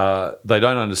 They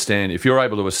don't understand. If you're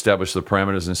able to establish the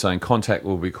parameters and saying contact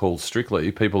will be called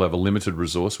strictly, people have a limited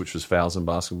resource, which was fouls in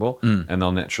basketball, and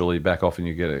they'll naturally back off and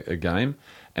you get a game.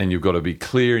 And you've got to be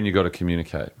clear and you've got to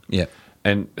communicate. Yeah.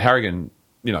 And Harrigan,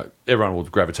 everyone will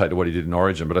gravitate to what he did in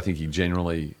Origin, but I think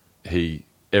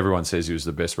everyone says he was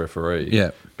the best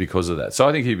referee because of that. So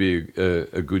I think he'd be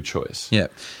a good choice. Yeah.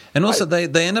 And also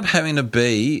they end up having to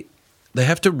be... They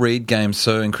have to read games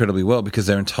so incredibly well because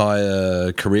their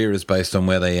entire career is based on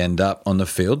where they end up on the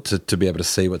field to be able to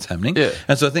see what's happening. Yeah.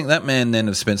 And so I think that man then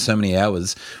has spent so many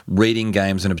hours reading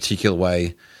games in a particular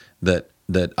way that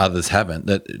others haven't,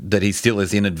 that he still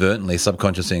is inadvertently,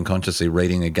 subconsciously and consciously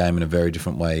reading a game in a very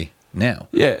different way now.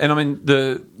 Yeah, and I mean,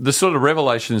 the sort of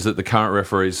revelations that the current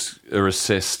referees are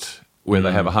assessed where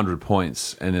they have 100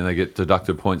 points and then they get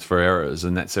deducted points for errors,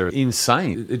 and that's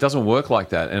insane. It doesn't work like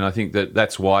that, and I think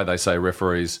that's why they say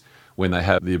referees, when they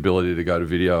have the ability to go to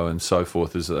video and so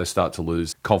forth, is that they start to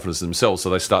lose confidence in themselves,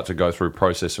 so they start to go through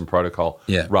process and protocol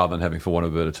rather than having, for want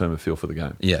of a better term, a feel for the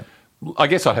game. Yeah. I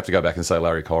guess I'd have to go back and say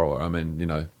Larry Corowa. I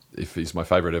mean, if he's my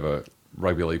favourite ever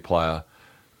rugby league player,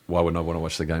 why wouldn't I want to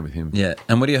watch the game with him? Yeah.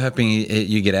 And what are you hoping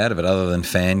you get out of it other than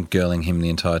fangirling him the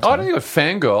entire time? I don't think I'd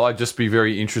fangirl. I'd just be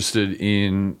very interested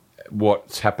in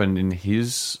what's happened in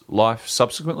his life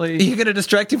subsequently. You're going to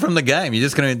distract him from the game. You're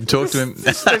just going to talk to him.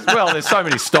 There's so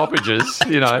many stoppages,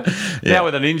 Now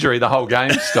with an injury, the whole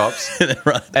game stops.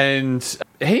 Right. And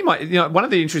he might, one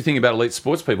of the interesting things about elite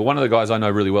sports people, one of the guys I know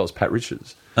really well is Pat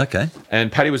Richards. Okay.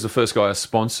 And Patty was the first guy I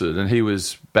sponsored, and he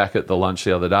was back at the lunch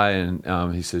the other day,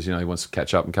 and he says, he wants to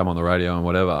catch up and come on the radio and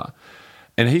whatever.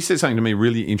 And he said something to me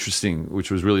really interesting,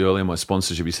 which was really early in my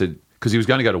sponsorship. He said, because he was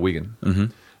going to go to Wigan. Mm-hmm.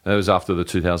 That was after the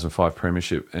 2005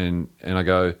 premiership. And I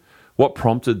go, what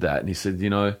prompted that? And he said,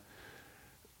 a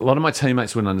lot of my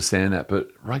teammates wouldn't understand that, but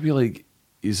rugby league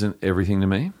isn't everything to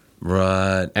me.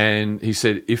 Right. And he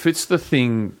said, if it's the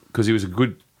thing, because he was a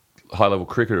good high-level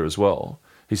cricketer as well,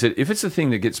 he said, if it's the thing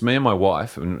that gets me and my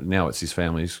wife, and now it's his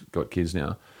family, he's got kids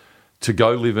now, to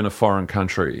go live in a foreign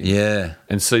country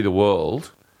and see the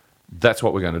world, that's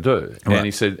what we're going to do. Right. And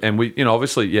he said, and we,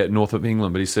 obviously, north of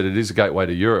England, but he said it is a gateway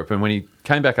to Europe. And when he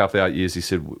came back after 8 years, he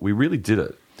said, we really did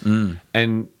it.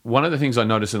 And one of the things I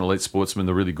notice in elite sportsmen,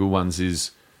 the really good ones,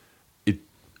 is it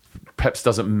perhaps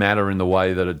doesn't matter in the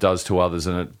way that it does to others,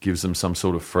 and it gives them some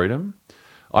sort of freedom.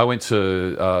 I went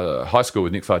to high school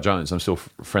with Nick Farr-Jones. I'm still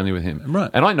friendly with him. Right.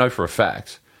 And I know for a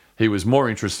fact he was more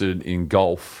interested in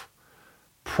golf,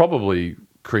 probably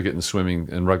cricket and swimming,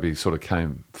 and rugby sort of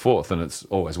came fourth, and it's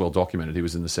always well documented. He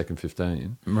was in the second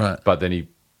 15. Right. But then he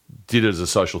did it as a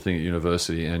social thing at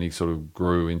university, and he sort of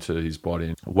grew into his body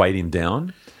and weighed him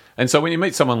down. And so when you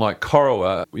meet someone like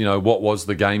Corowa, what was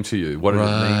the game to you? What did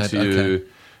it mean to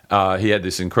you? He had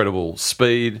this incredible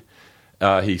speed.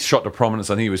 He shot to prominence.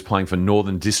 I think he was playing for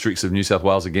Northern Districts of New South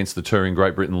Wales against the touring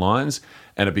Great Britain Lions,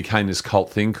 and it became this cult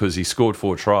thing because he scored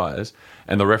 4 tries,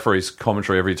 and the referee's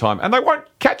commentary every time, and they won't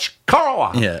catch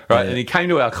Corowa. Right? And he came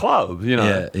to our club,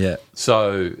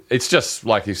 So it's just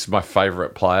like he's my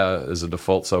favourite player as a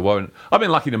default. So I've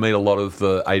been lucky to meet a lot of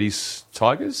the 80s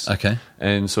Tigers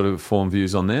and sort of form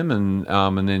views on them.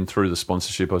 And then through the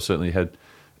sponsorship, I've certainly had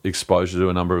exposure to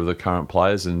a number of the current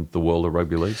players in the world of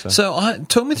rugby league. So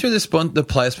talk me through the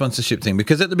player sponsorship thing,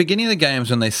 because at the beginning of the games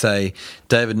when they say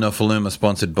David Nofaluma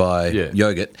sponsored by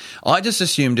yogurt, I just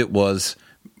assumed it was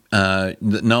that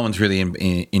no one's really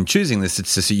in choosing this.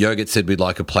 It's just yogurt said we'd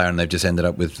like a player and they've just ended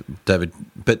up with David.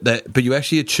 But you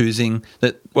actually are choosing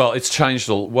that. Well, it's changed.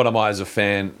 What am I as a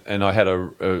fan? And I had a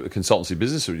consultancy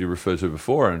business that you referred to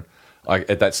before, and I,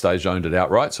 at that stage, owned it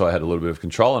outright, so I had a little bit of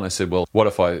control. And I said, well, what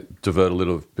if I divert a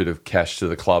little bit of cash to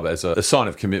the club as a sign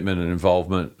of commitment and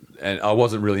involvement? And I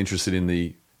wasn't really interested in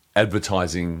the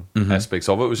advertising aspects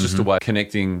of it. It was just a way of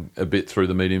connecting a bit through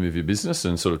the medium of your business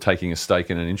and sort of taking a stake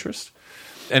in an interest.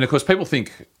 And, of course, people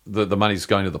think that the money's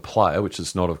going to the player, which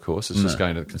it's not, of course. It's just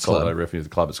going to consolidate revenue of the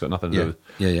club. It's got nothing to do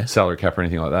with salary cap or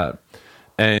anything like that.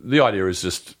 And the idea is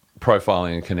just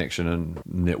profiling and connection and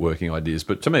networking ideas.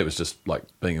 But to me, it was just like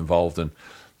being involved. And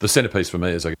the centerpiece for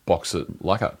me is a box at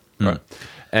Leichhardt. Right?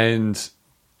 And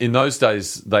in those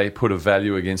days, they put a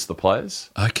value against the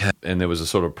players. Okay. And there was a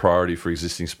sort of priority for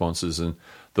existing sponsors. And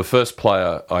the first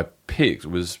player I picked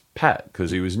was Pat,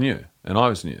 because he was new and I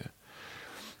was new.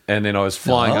 And then I was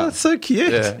flying up. That's so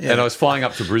cute. Yeah. And I was flying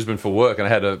up to Brisbane for work, and I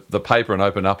had the paper and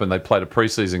opened up, and they played a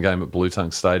pre-season game at Blue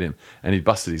Tongue Stadium, and he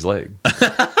busted his leg.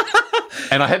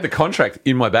 And I had the contract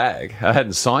in my bag. I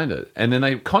hadn't signed it. And then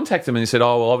they contacted me and said,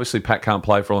 oh, well, obviously Pat can't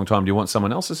play for a long time. Do you want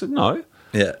someone else? I said, no.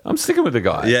 Yeah. I'm sticking with the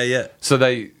guy. Yeah.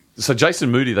 So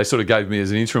Jason Moody, they sort of gave me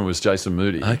as an interim, was Jason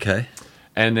Moody. Okay.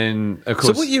 And then, of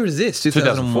course... So what year is this?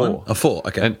 2004. Oh, 4,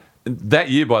 okay. And that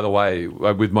year, by the way,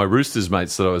 with my Roosters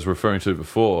mates that I was referring to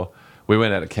before, we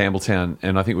went out to Campbelltown,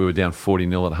 and I think we were down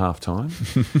 40-0 at half-time.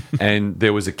 And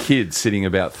there was a kid sitting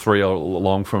about 3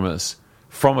 along from us,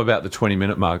 from about the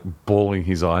 20-minute mark, bawling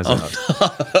his eyes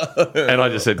out. And I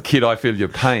just said, kid, I feel your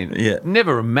pain. Yeah.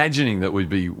 Never imagining that we'd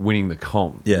be winning the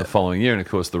comp the following year. And, of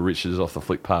course, the Riches off the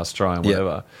flick pass try and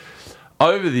whatever.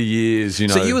 Over the years,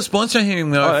 So you were sponsoring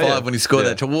him in 05 when he scored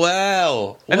that.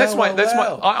 Wow. And that's my.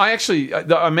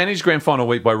 I managed grand final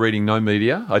week by reading no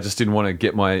media. I just didn't want to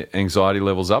get my anxiety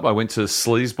levels up. I went to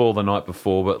sleazeball the night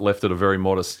before, but left at a very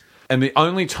modest. And the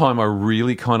only time I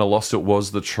really kind of lost it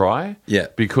was the try. Yeah.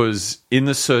 Because in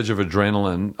the surge of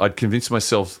adrenaline, I'd convinced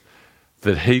myself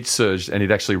that he'd surged and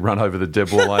he'd actually run over the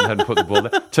dead ball line, hadn't put the ball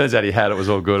there. Turns out he had. It was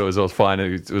all good. It was all fine.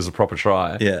 It was a proper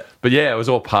try. Yeah. But yeah, it was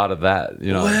all part of that.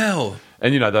 Wow.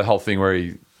 And, the whole thing where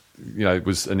he,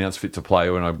 was announced fit to play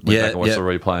when I went back and watched the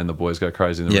replay, and the boys go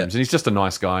crazy in the rooms. And he's just a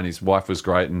nice guy, and his wife was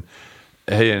great. And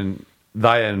they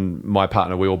and my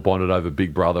partner, we all bonded over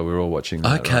Big Brother. We were all watching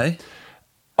that. Okay. Right?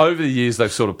 Over the years,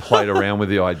 they've sort of played around with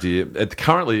the idea.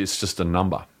 Currently, it's just a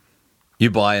number. You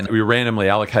buy in. We randomly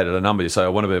allocated a number. You say, I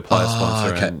want to be a player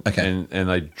sponsor. Okay. And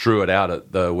they drew it out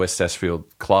at the West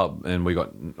Ashfield Club, and I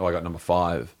got number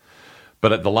 5.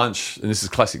 But at the lunch, and this is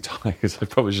classic Tigers, I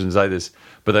probably shouldn't say this,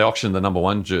 but they auctioned the number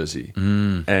 1 jersey.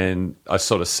 And I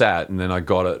sort of sat, and then I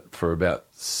got it for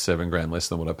about $7,000 less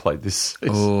than what I played this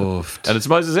season. And it's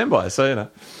Moses Mbye, so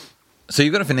So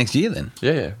you got it for next year then?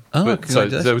 Yeah. Oh, so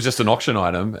there was just an auction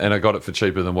item, and I got it for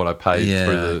cheaper than what I paid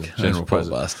through the general price.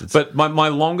 But my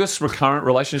longest recurrent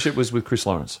relationship was with Chris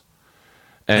Lawrence.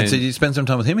 And so you spend some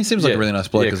time with him? He seems like a really nice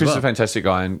bloke as well. Chris is a fantastic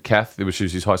guy. And Kath, she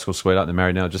was his high school sweetheart. They're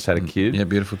married now, just had a kid. Yeah,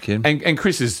 beautiful kid. And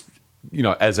Chris is,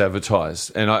 as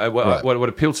advertised. And what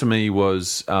appealed to me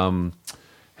was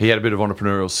he had a bit of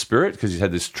entrepreneurial spirit because he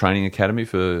had this training academy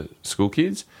for school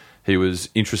kids. He was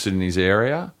interested in his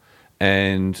area.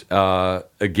 And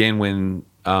again, when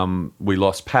we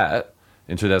lost Pat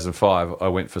in 2005, I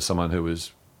went for someone who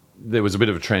was... There was a bit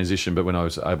of a transition, but when I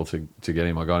was able to get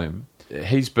him, I got him.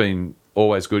 He's been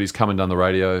always good. He's come and done the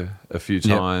radio a few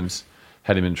times.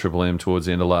 Had him in Triple M towards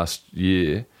the end of last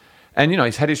year. And,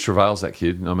 he's had his travails, that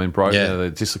kid. I mean,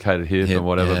 the dislocated hip and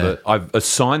whatever. Yeah. But I've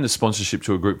assigned the sponsorship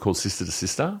to a group called Sister to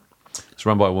Sister. It's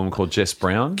run by a woman called Jess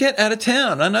Brown. Get out of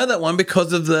town. I know that one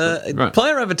because of the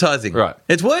player advertising. Right.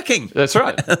 It's working. That's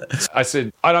right. I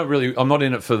said, I'm not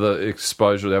in it for the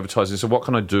exposure of the advertising. So what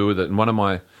can I do with it? And one of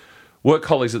my work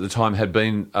colleagues at the time had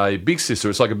been a big sister.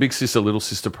 It's like a big sister, little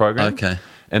sister program. Okay.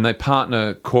 And they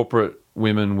partner corporate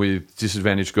women with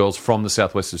disadvantaged girls from the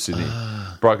southwest of Sydney.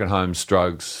 Broken homes,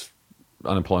 drugs,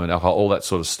 unemployment, alcohol, all that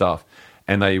sort of stuff.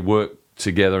 And they work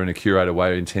together in a curated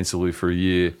way intensively for a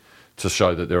year to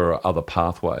show that there are other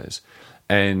pathways.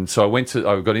 And so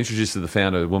I got introduced to the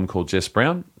founder, a woman called Jess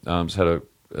Brown. She's had a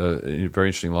very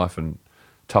interesting life and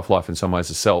tough life in some ways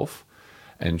herself.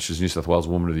 And she's New South Wales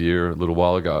Woman of the Year a little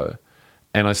while ago.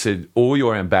 And I said, all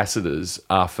your ambassadors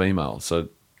are female. So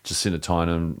Jacinta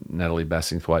Tynan, Natalie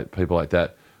Bassingthwaite, people like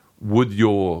that. Would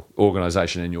your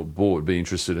organisation and your board be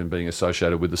interested in being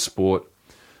associated with a sport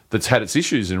that's had its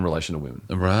issues in relation to women?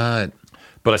 Right.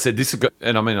 But I said,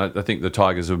 I think the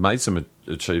Tigers have made some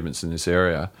achievements in this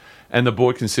area. And the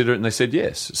board considered it and they said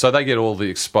yes. So they get all the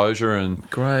exposure and,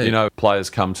 players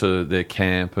come to their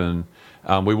camp. And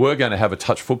we were going to have a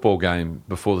touch football game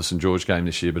before the St George game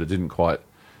this year, but it didn't quite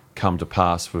come to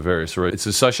pass for various reasons. It's an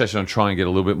association I'm trying to get a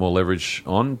little bit more leverage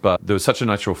on, but there was such a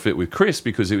natural fit with Kris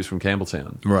because he was from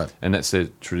Campbelltown. Right. And that's their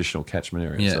traditional catchment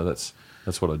area. Yeah. So that's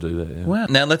what I do there. Yeah. Wow.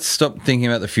 Now let's stop thinking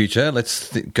about the future.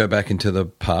 Let's go back into the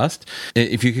past.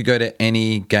 If you could go to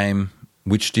any game,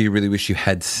 which do you really wish you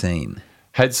had seen?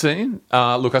 Had seen?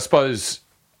 Look, I suppose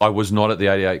I was not at the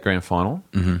 88 grand final.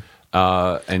 Mm-hmm.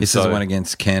 And this is the one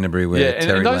against Canterbury where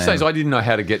and in those days I didn't know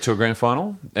how to get to a grand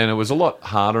final, and it was a lot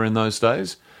harder in those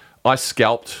days. I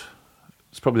scalped.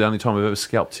 It's probably the only time I've ever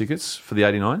scalped tickets for the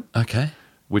 89. Okay.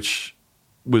 Which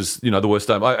was, the worst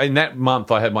day. In that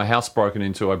month, I had my house broken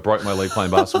into. I broke my leg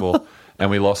playing basketball, and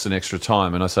we lost an extra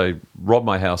time. And I say, rob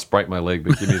my house, break my leg,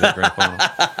 but give me that grand final.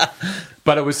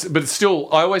 But it's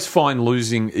still. I always find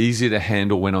losing easier to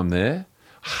handle when I'm there.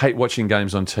 I hate watching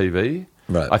games on TV.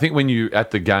 Right. I think when you're at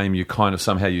the game, you kind of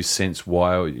somehow you sense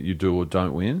why you do or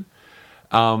don't win.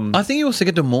 I think you also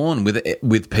get to mourn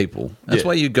with people. That's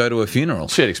why you go to a funeral.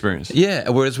 Shared experience. Yeah,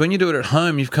 whereas when you do it at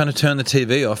home, you've kind of turned the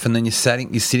TV off and then you're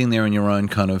sitting there in your own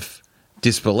kind of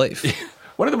disbelief.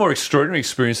 One of the more extraordinary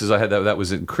experiences I had that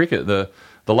was in cricket. The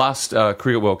last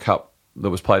Cricket World Cup that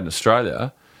was played in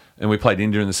Australia, and we played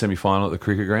India in the semi-final at the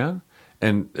cricket ground,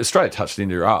 and Australia touched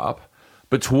India up,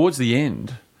 but towards the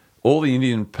end, all the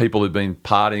Indian people had been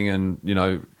partying and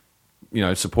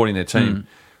supporting their team.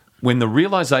 When the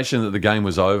realisation that the game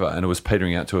was over and it was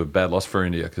petering out to a bad loss for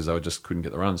India because they just couldn't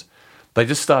get the runs, they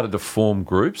just started to form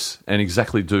groups and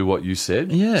exactly do what you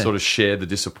said, sort of share the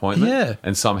disappointment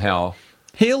and somehow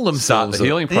heal themselves. Start the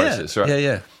healing process, right?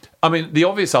 Yeah. I mean, the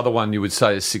obvious other one you would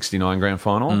say is 69 grand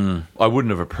final. I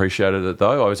wouldn't have appreciated it,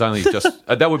 though. I was only just...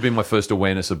 that would be my first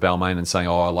awareness of Balmain and saying,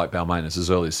 I like Balmain. It's as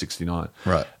early as 69.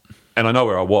 Right. And I know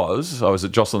where I was. I was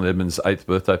at Jocelyn Edmonds' 8th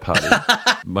birthday party.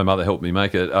 My mother helped me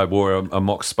make it. I wore a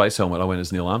mock space helmet. I went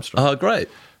as Neil Armstrong. Oh, great.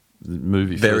 The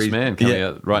movie First Man coming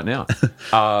out right now.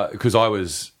 Because I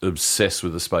was obsessed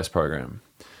with the space program.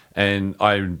 And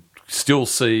I still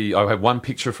see... I have one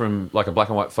picture from, like a black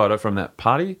and white photo from that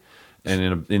party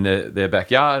and in their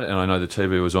backyard, and I know the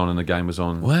TV was on and the game was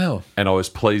on. Wow. And I was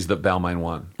pleased that Balmain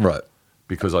won. Right.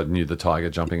 Because I knew the Tiger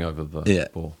jumping over the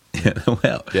ball. Yeah,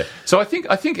 wow. Yeah. So I think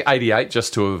 88,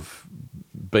 just to have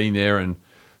been there and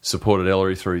supported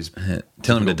Ellery through his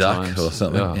tell him to duck times. Or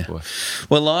something. Oh, yeah.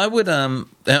 Well, I would, on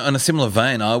a similar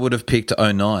vein, I would have picked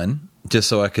 09, 1909, just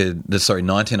so I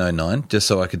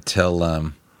could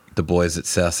tell the boys at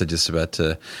South are just about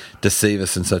to deceive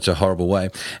us in such a horrible way.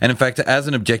 And in fact, as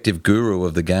an objective guru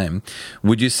of the game,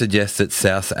 would you suggest that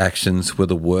South's actions were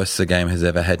the worst the game has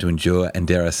ever had to endure, and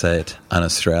dare I say it,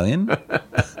 un-Australian?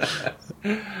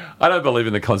 I don't believe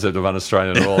in the concept of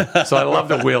un-Australian at all, so I love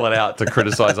to wheel it out to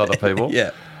criticise other people.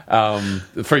 Yeah.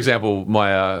 For example,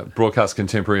 my broadcast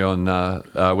contemporary on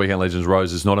Weekend Legends,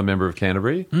 Rose, is not a member of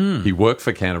Canterbury. He worked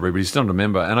for Canterbury, but he's still not a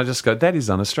member. And I just go, that is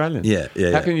un-Australian. Yeah.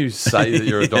 How can you say that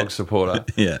you're a dog supporter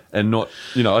and not,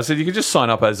 I said, you could just sign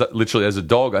up literally as a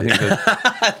dog. I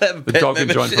think the dog can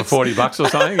join for $40 or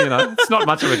something. It's not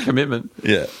much of a commitment.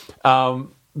 Yeah.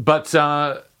 But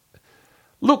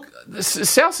Look,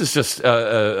 South is just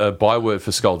a byword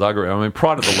for skullduggery. I mean,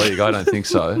 pride of the league, I don't think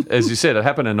so. As you said, it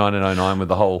happened in 1909 with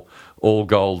the whole all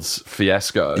golds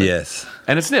fiasco. Yes.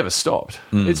 And it's never stopped.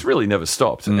 It's really never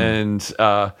stopped. And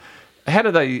how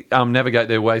do they navigate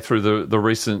their way through the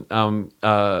recent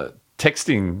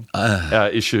texting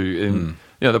issue? And,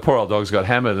 the poor old dogs got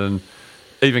hammered, and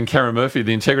even Karen Murphy,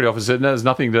 the integrity officer, said, no, there's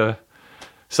nothing to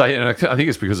say. And I think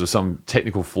it's because of some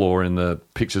technical flaw in the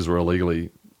pictures were illegally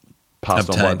passed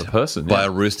obtained on by the person. By a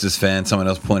Roosters fan, someone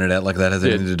else pointed out like that has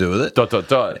anything to do with it.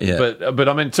 Yeah. But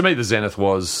I mean, to me, the zenith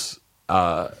was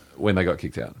when they got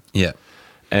kicked out. Yeah.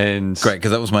 And great,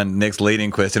 because that was my next leading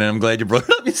question, and I'm glad you brought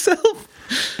it up yourself.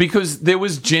 Because there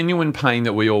was genuine pain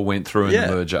that we all went through in the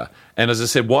merger. And as I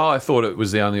said, while I thought it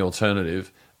was the only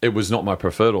alternative, it was not my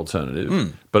preferred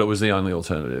alternative, but it was the only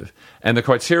alternative. And the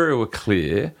criteria were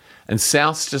clear, and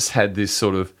Souths just had this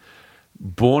sort of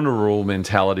born-to-rule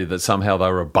mentality that somehow they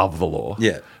were above the law.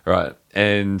 Yeah. Right.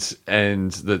 And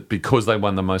that because they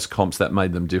won the most comps, that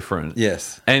made them different.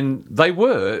 Yes. And they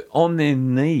were on their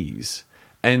knees.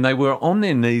 And they were on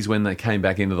their knees when they came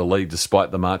back into the league, despite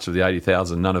the march of the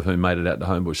 80,000, none of whom made it out to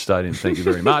Homebush Stadium. Thank you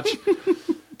very much.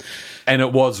 And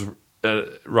it was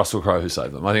Russell Crowe who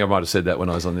saved them. I think I might have said that when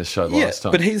I was on this show last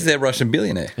time. But he's their Russian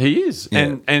billionaire. He is.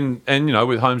 Yeah. And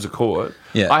with Holmes of Court,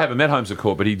 I haven't met Holmes of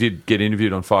Court, but he did get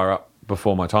interviewed on Fire Up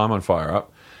before my time on Fire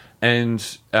Up. And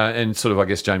sort of, I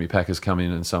guess, Jamie Packer's come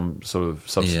in some sort of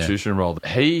substitution role.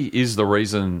 He is the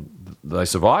reason they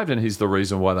survived, and he's the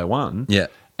reason why they won. Yeah.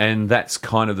 And that's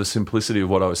kind of the simplicity of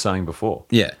what I was saying before.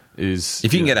 Yeah. Is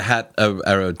if you can get a hat,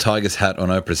 a Tigers hat on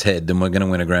Oprah's head, then we're going to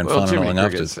win a grand final long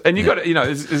after. And you got to,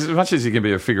 as much as you can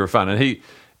be a figure of fun. And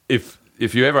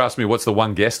if you ever ask me what's the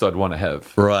one guest I'd want to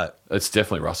have, right, it's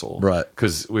definitely Russell, right,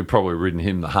 because we've probably ridden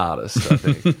him the hardest, I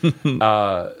think.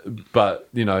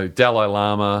 But Dalai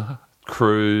Lama,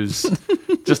 Cruz,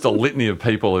 just a litany of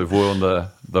people who've worn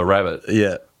the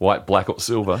rabbit, white, black, or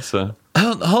silver. So.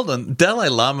 Hold on, Dalai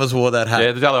Lama's wore that hat.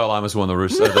 Yeah, the Dalai Lama's worn the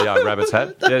rabbit's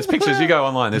hat. Yeah, there's pictures. You go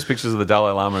online. There's pictures of the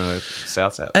Dalai Lama in a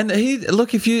South hat. And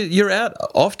if you're out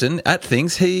often at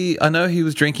things, I know he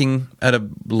was drinking at a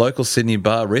local Sydney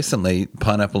bar recently,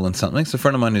 pineapple and something. So a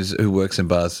friend of mine who works in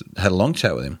bars had a long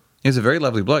chat with him. He was a very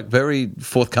lovely bloke, very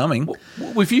forthcoming.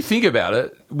 Well, if you think about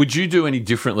it, would you do any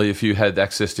differently if you had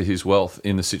access to his wealth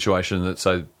in the situation that,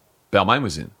 say, Balmain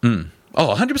was in?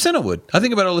 Oh, 100% I would. I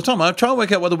think about it all the time. I try and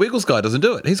work out why the Wiggles guy doesn't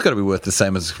do it. He's got to be worth the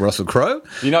same as Russell Crowe.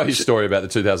 You know his story about the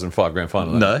 2005 grand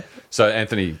final? No. So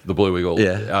Anthony, the Blue Wiggle, he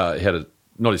had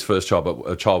not his first child,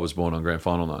 but a child was born on grand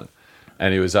final night.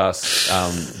 And he was asked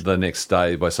the next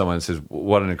day by someone who says,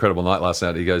 what an incredible night last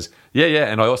night. He goes, yeah,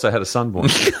 and I also had a son born.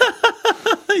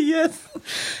 Yes.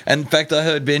 In fact, I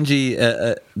heard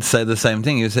Benji say the same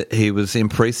thing. He was in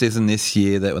preseason this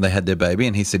year that when they had their baby,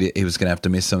 and he said he was going to have to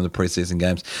miss some of the preseason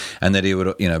games, and that he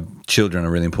would, children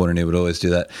are really important. He would always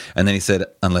do that. And then he said,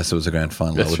 unless it was a grand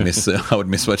final, I would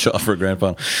miss my child for a grand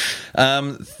final.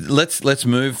 Let's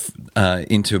move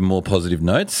into more positive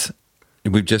notes.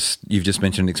 You've just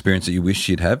mentioned an experience that you wish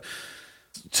you'd have.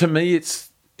 To me, it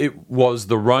was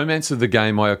the romance of the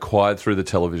game I acquired through the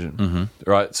television,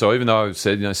 right? So even though I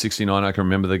said, 69, I can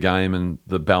remember the game and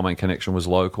the Balmain connection was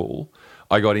local,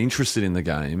 I got interested in the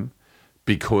game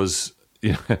because,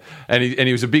 and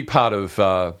he was a big part of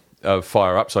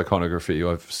Fire Up's iconography.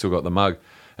 I've still got the mug.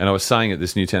 And I was saying at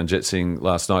this Newtown Jet Sing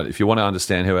last night, if you want to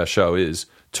understand who our show is,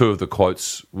 two of the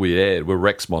quotes we aired were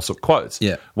Rex Moss quotes.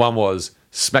 Yeah. One was,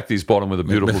 smacked his bottom with a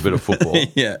beautiful bit of football.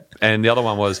 Yeah. And the other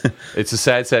one was, it's a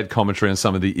sad, sad commentary on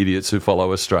some of the idiots who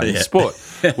follow Australian sport,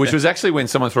 which was actually when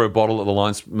someone threw a bottle at the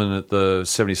linesman at the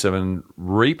 77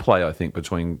 replay, I think,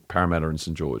 between Parramatta and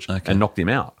St George and knocked him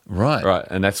out. Right.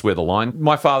 And that's where the line...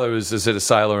 My father was a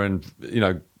sailor and,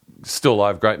 still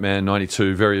alive, great man,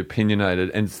 92, very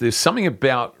opinionated. And there's something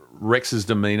about Rex's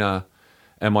demeanour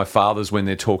and my father's when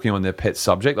they're talking on their pet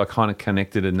subject, I kind of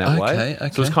connected in that way.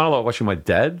 Okay. So it's kind of like watching my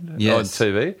dad on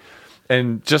TV.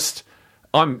 And just,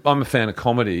 I'm a fan of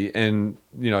comedy, and,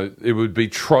 it would be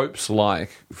tropes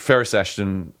like Ferris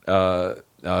Ashton,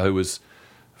 who was,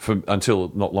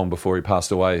 until not long before he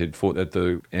passed away, had fought at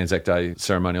the Anzac Day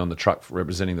ceremony on the truck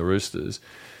representing the Roosters.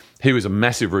 He was a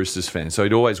massive Roosters fan, so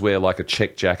he'd always wear like a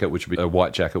check jacket, which would be a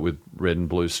white jacket with red and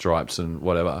blue stripes and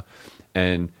whatever.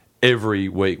 And every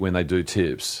week when they do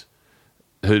tips,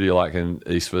 who do you like in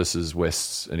East versus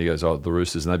West? And he goes, the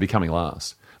Roosters, and they'd be coming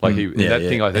last. Like he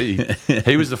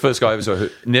was the first guy I ever saw who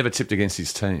never tipped against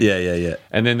his team. Yeah.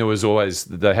 And then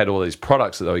they had all these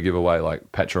products that they would give away,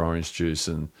 like Patra orange juice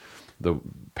and the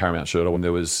Paramount shirt. And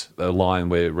there was a line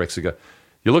where Rex would go,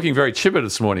 You're looking very chipper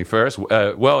this morning, Ferris.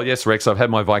 Well, yes, Rex, I've had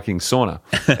my Viking sauna.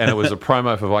 And it was a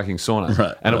promo for Viking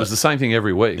sauna. It was the same thing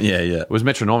every week. Yeah. It was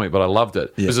metronomic, but I loved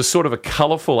it. Yeah. There's a sort of a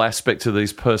colourful aspect to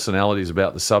these personalities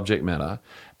about the subject matter.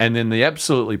 And then the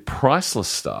absolutely priceless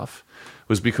stuff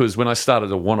was because when I started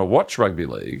to want to watch rugby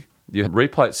league, you had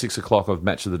replay at 6 o'clock of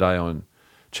Match of the Day on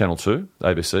Channel 2,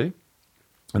 ABC.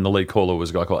 And the lead caller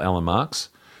was a guy called Alan Marks,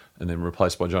 and then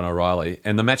replaced by John O'Reilly.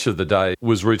 And the match of the day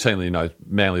was routinely,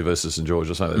 Manly versus St George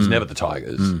or something. It was never the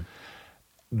Tigers.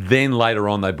 Then later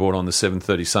on, they brought on the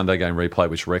 7:30 Sunday game replay,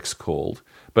 which Rex called.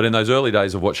 But in those early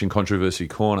days of watching Controversy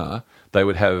Corner, they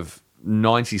would have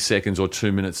 90 seconds or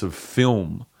 2 minutes of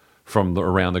film from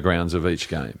around the grounds of each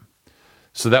game.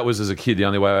 So that was, as a kid, the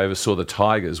only way I ever saw the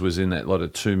Tigers was in that lot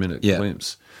of 2-minute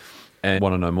glimpse. And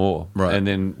want to know more. Right. And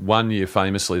then one year,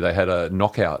 famously, they had a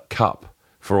knockout cup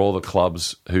for all the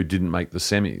clubs who didn't make the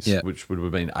semis, which would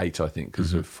have been 8, I think,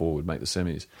 because 4 would make the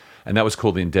semis. And that was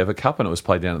called the Endeavour Cup, and it was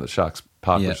played down at the Sharks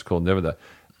Park, which is called Endeavour Day.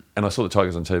 And I saw the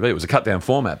Tigers on TV. It was a cut-down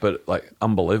format, but,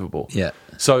 unbelievable. Yeah.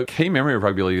 So key memory of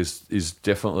rugby league is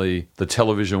definitely the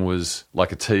television was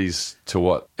like a tease to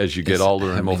what, as you get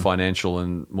older and more financial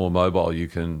and more mobile, you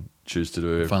can choose to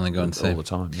do finally go and see all the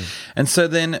time. Yeah. And so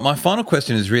then my final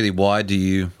question is really, why do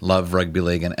you love rugby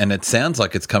league? And it sounds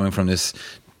like it's coming from this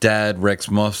Dad Rex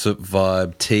Mossop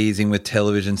vibe, teasing with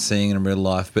television, seeing it in real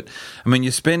life. But, I mean,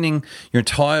 you're spending your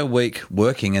entire week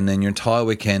working and then your entire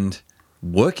weekend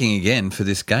working again for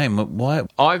this game. Why?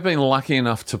 I've been lucky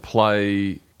enough to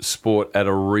play sport at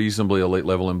a reasonably elite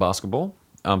level in basketball.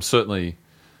 Certainly,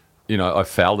 I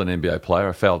fouled an NBA player.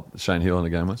 I fouled Shane Hill in the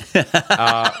game once.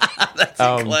 That's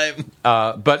a claim.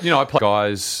 But, I play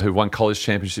guys who've won college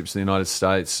championships in the United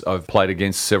States. I've played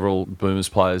against several Boomers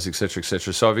players, et cetera, et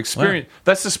cetera. So I've experienced... Wow.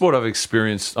 That's the sport I've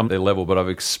experienced on their level, but I've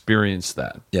experienced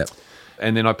that. Yeah.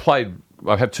 And then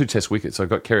I have 2 test wickets. I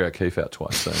got Kerry O'Keefe out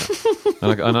twice. So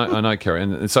I know Kerry.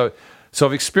 And so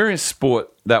I've experienced sport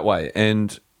that way.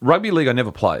 And rugby league I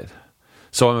never played.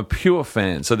 So I'm a pure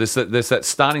fan. So there's that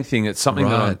starting thing. It's something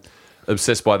that I'm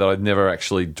obsessed by that I've never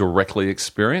actually directly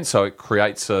experienced. So it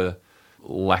creates a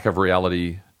lack of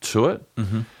reality to it.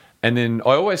 Mm-hmm. And then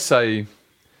I always say,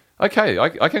 okay,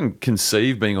 I can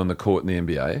conceive being on the court in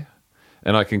the NBA,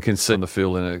 and I can conceive on the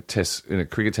field in a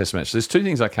cricket test match. There's 2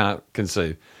 things I can't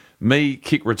conceive: me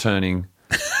kick returning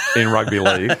in rugby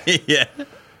league. Yeah.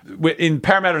 In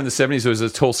Parramatta in the 70s, there was a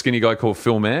tall, skinny guy called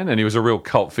Phil Mann, and he was a real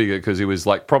cult figure because he was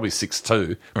probably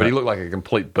 6'2", but he looked like a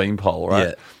complete beanpole,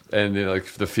 right? Yeah. And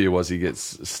the fear was he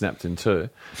gets snapped in 2.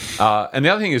 And the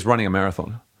other thing is running a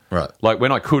marathon. Right.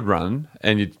 When I could run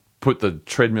and you put the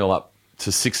treadmill up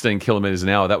to 16 kilometres an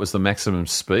hour, that was the maximum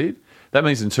speed. That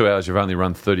means in 2 hours you've only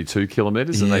run 32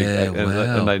 kilometres, and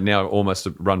they now almost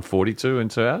run 42 in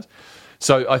 2 hours.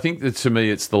 So I think that to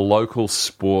me it's the local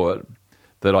sport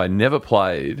that I never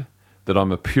played, that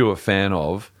I'm a pure fan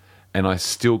of, and I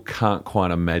still can't quite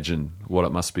imagine what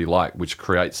it must be like, which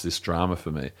creates this drama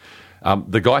for me.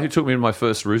 The guy who took me to my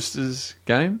first Roosters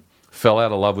game fell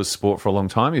out of love with sport for a long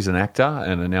time. He's an actor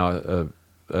and now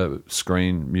a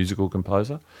screen musical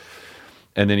composer.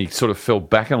 And then he sort of fell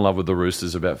back in love with the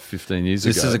Roosters about 15 years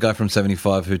ago. This is a guy from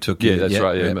 75 who took you. Yeah, that's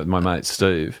right. Yeah, my mate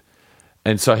Steve.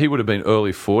 And so he would have been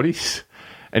early 40s.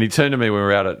 And he turned to me when we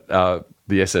were out at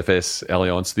the SFS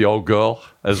Allianz, the old girl,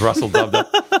 as Russell dubbed her.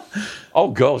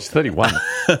 Old girl, she's 31.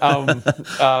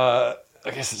 I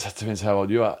guess it depends how old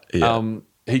you are. Yeah.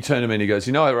 He turned to me and he goes,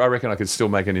 I reckon I could still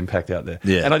make an impact out there.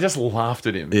 Yeah. And I just laughed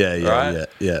at him. Yeah.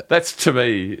 That's, to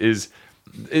me, I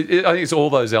think it's all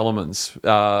those elements.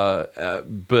 But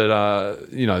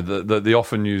the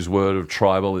often used word of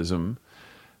tribalism,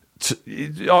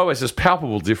 there's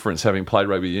palpable difference having played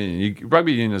rugby union.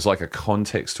 Rugby union is like a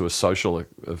context to a social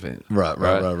event.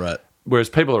 Right. Whereas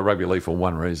people are rugby league for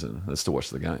one reason, that's to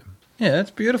watch the game. Yeah,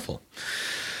 that's beautiful.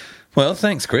 Well,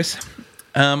 thanks, Kris.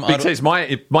 Big T, it's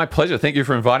my pleasure. Thank you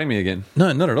for inviting me again.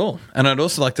 No, not at all. And I'd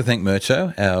also like to thank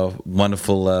Murcho, our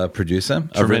wonderful producer.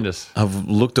 Tremendous. I've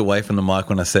looked away from the mic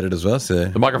when I said it as well. So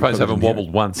the microphones haven't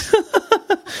wobbled once.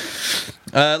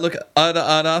 Look, I'd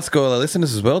ask all our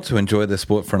listeners as well to enjoy their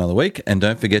sport for another week, and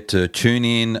don't forget to tune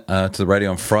in to the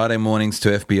radio on Friday mornings to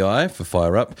FBI for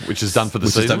Fire Up, which is done for the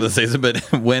season. But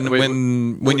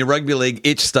when your rugby league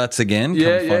itch starts again,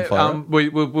 come Fire Up.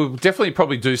 We'll definitely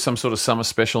probably do some sort of summer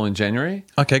special in January.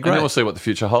 Okay, great. And then we'll see what the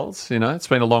future holds. It's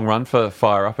been a long run for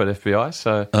Fire Up at FBI,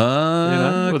 so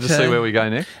we'll just see where we go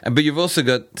next. But you've also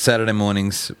got Saturday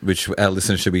mornings, which our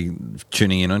listeners should be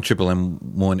tuning in on Triple M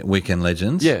Weekend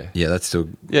Legends. Yeah, that's still.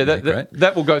 Yeah,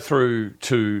 that will go through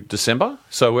to December.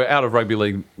 So we're out of rugby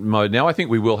league mode now. I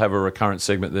think we will have a recurrent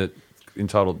segment that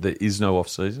entitled "There Is No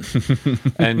Off-Season."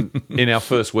 And in our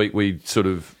first week, we sort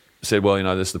of said, well,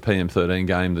 there's the PM13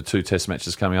 game, the 2 test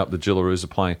matches coming up. The Gillaroos are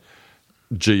playing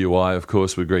GUI, of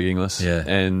course, with Greg Inglis.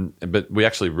 Yeah. But we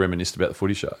actually reminisced about the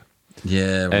footy show.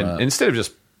 Yeah, right. And instead of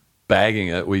just bagging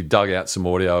it, we dug out some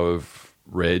audio of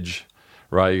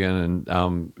Reagan,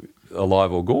 and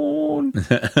Alive or Gone,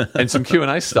 and some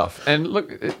Q&A stuff. And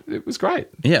look, it was great.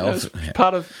 Yeah. It was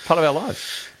part of our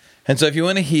lives. And so if you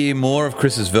want to hear more of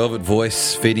Chris's velvet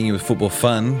voice feeding you with football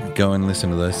fun, go and listen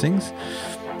to those things.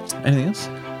 Anything else?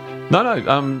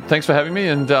 No. Thanks for having me.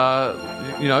 And,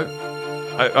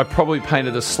 I probably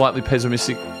painted a slightly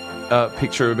pessimistic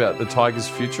picture about the Tigers'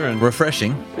 future. And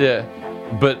refreshing. Yeah.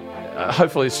 But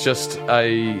hopefully it's just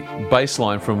a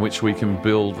baseline from which we can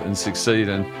build and succeed.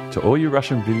 And to all you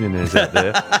Russian billionaires out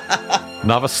there,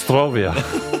 Novostrovia.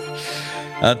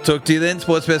 Talk to you then,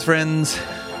 sports best friends.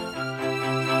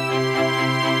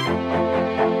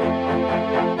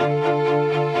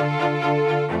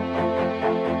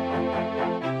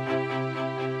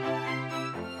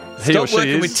 Stop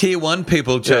working with Tier 1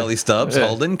 people, Charlie Stubbs.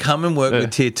 Holden, come and work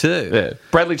with Tier 2. Yeah.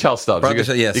 Bradley Charles Stubbs. You got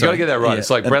to get that right. Yeah. It's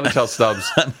like Bradley Charles Stubbs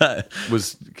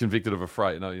was convicted of a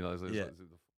freight. No,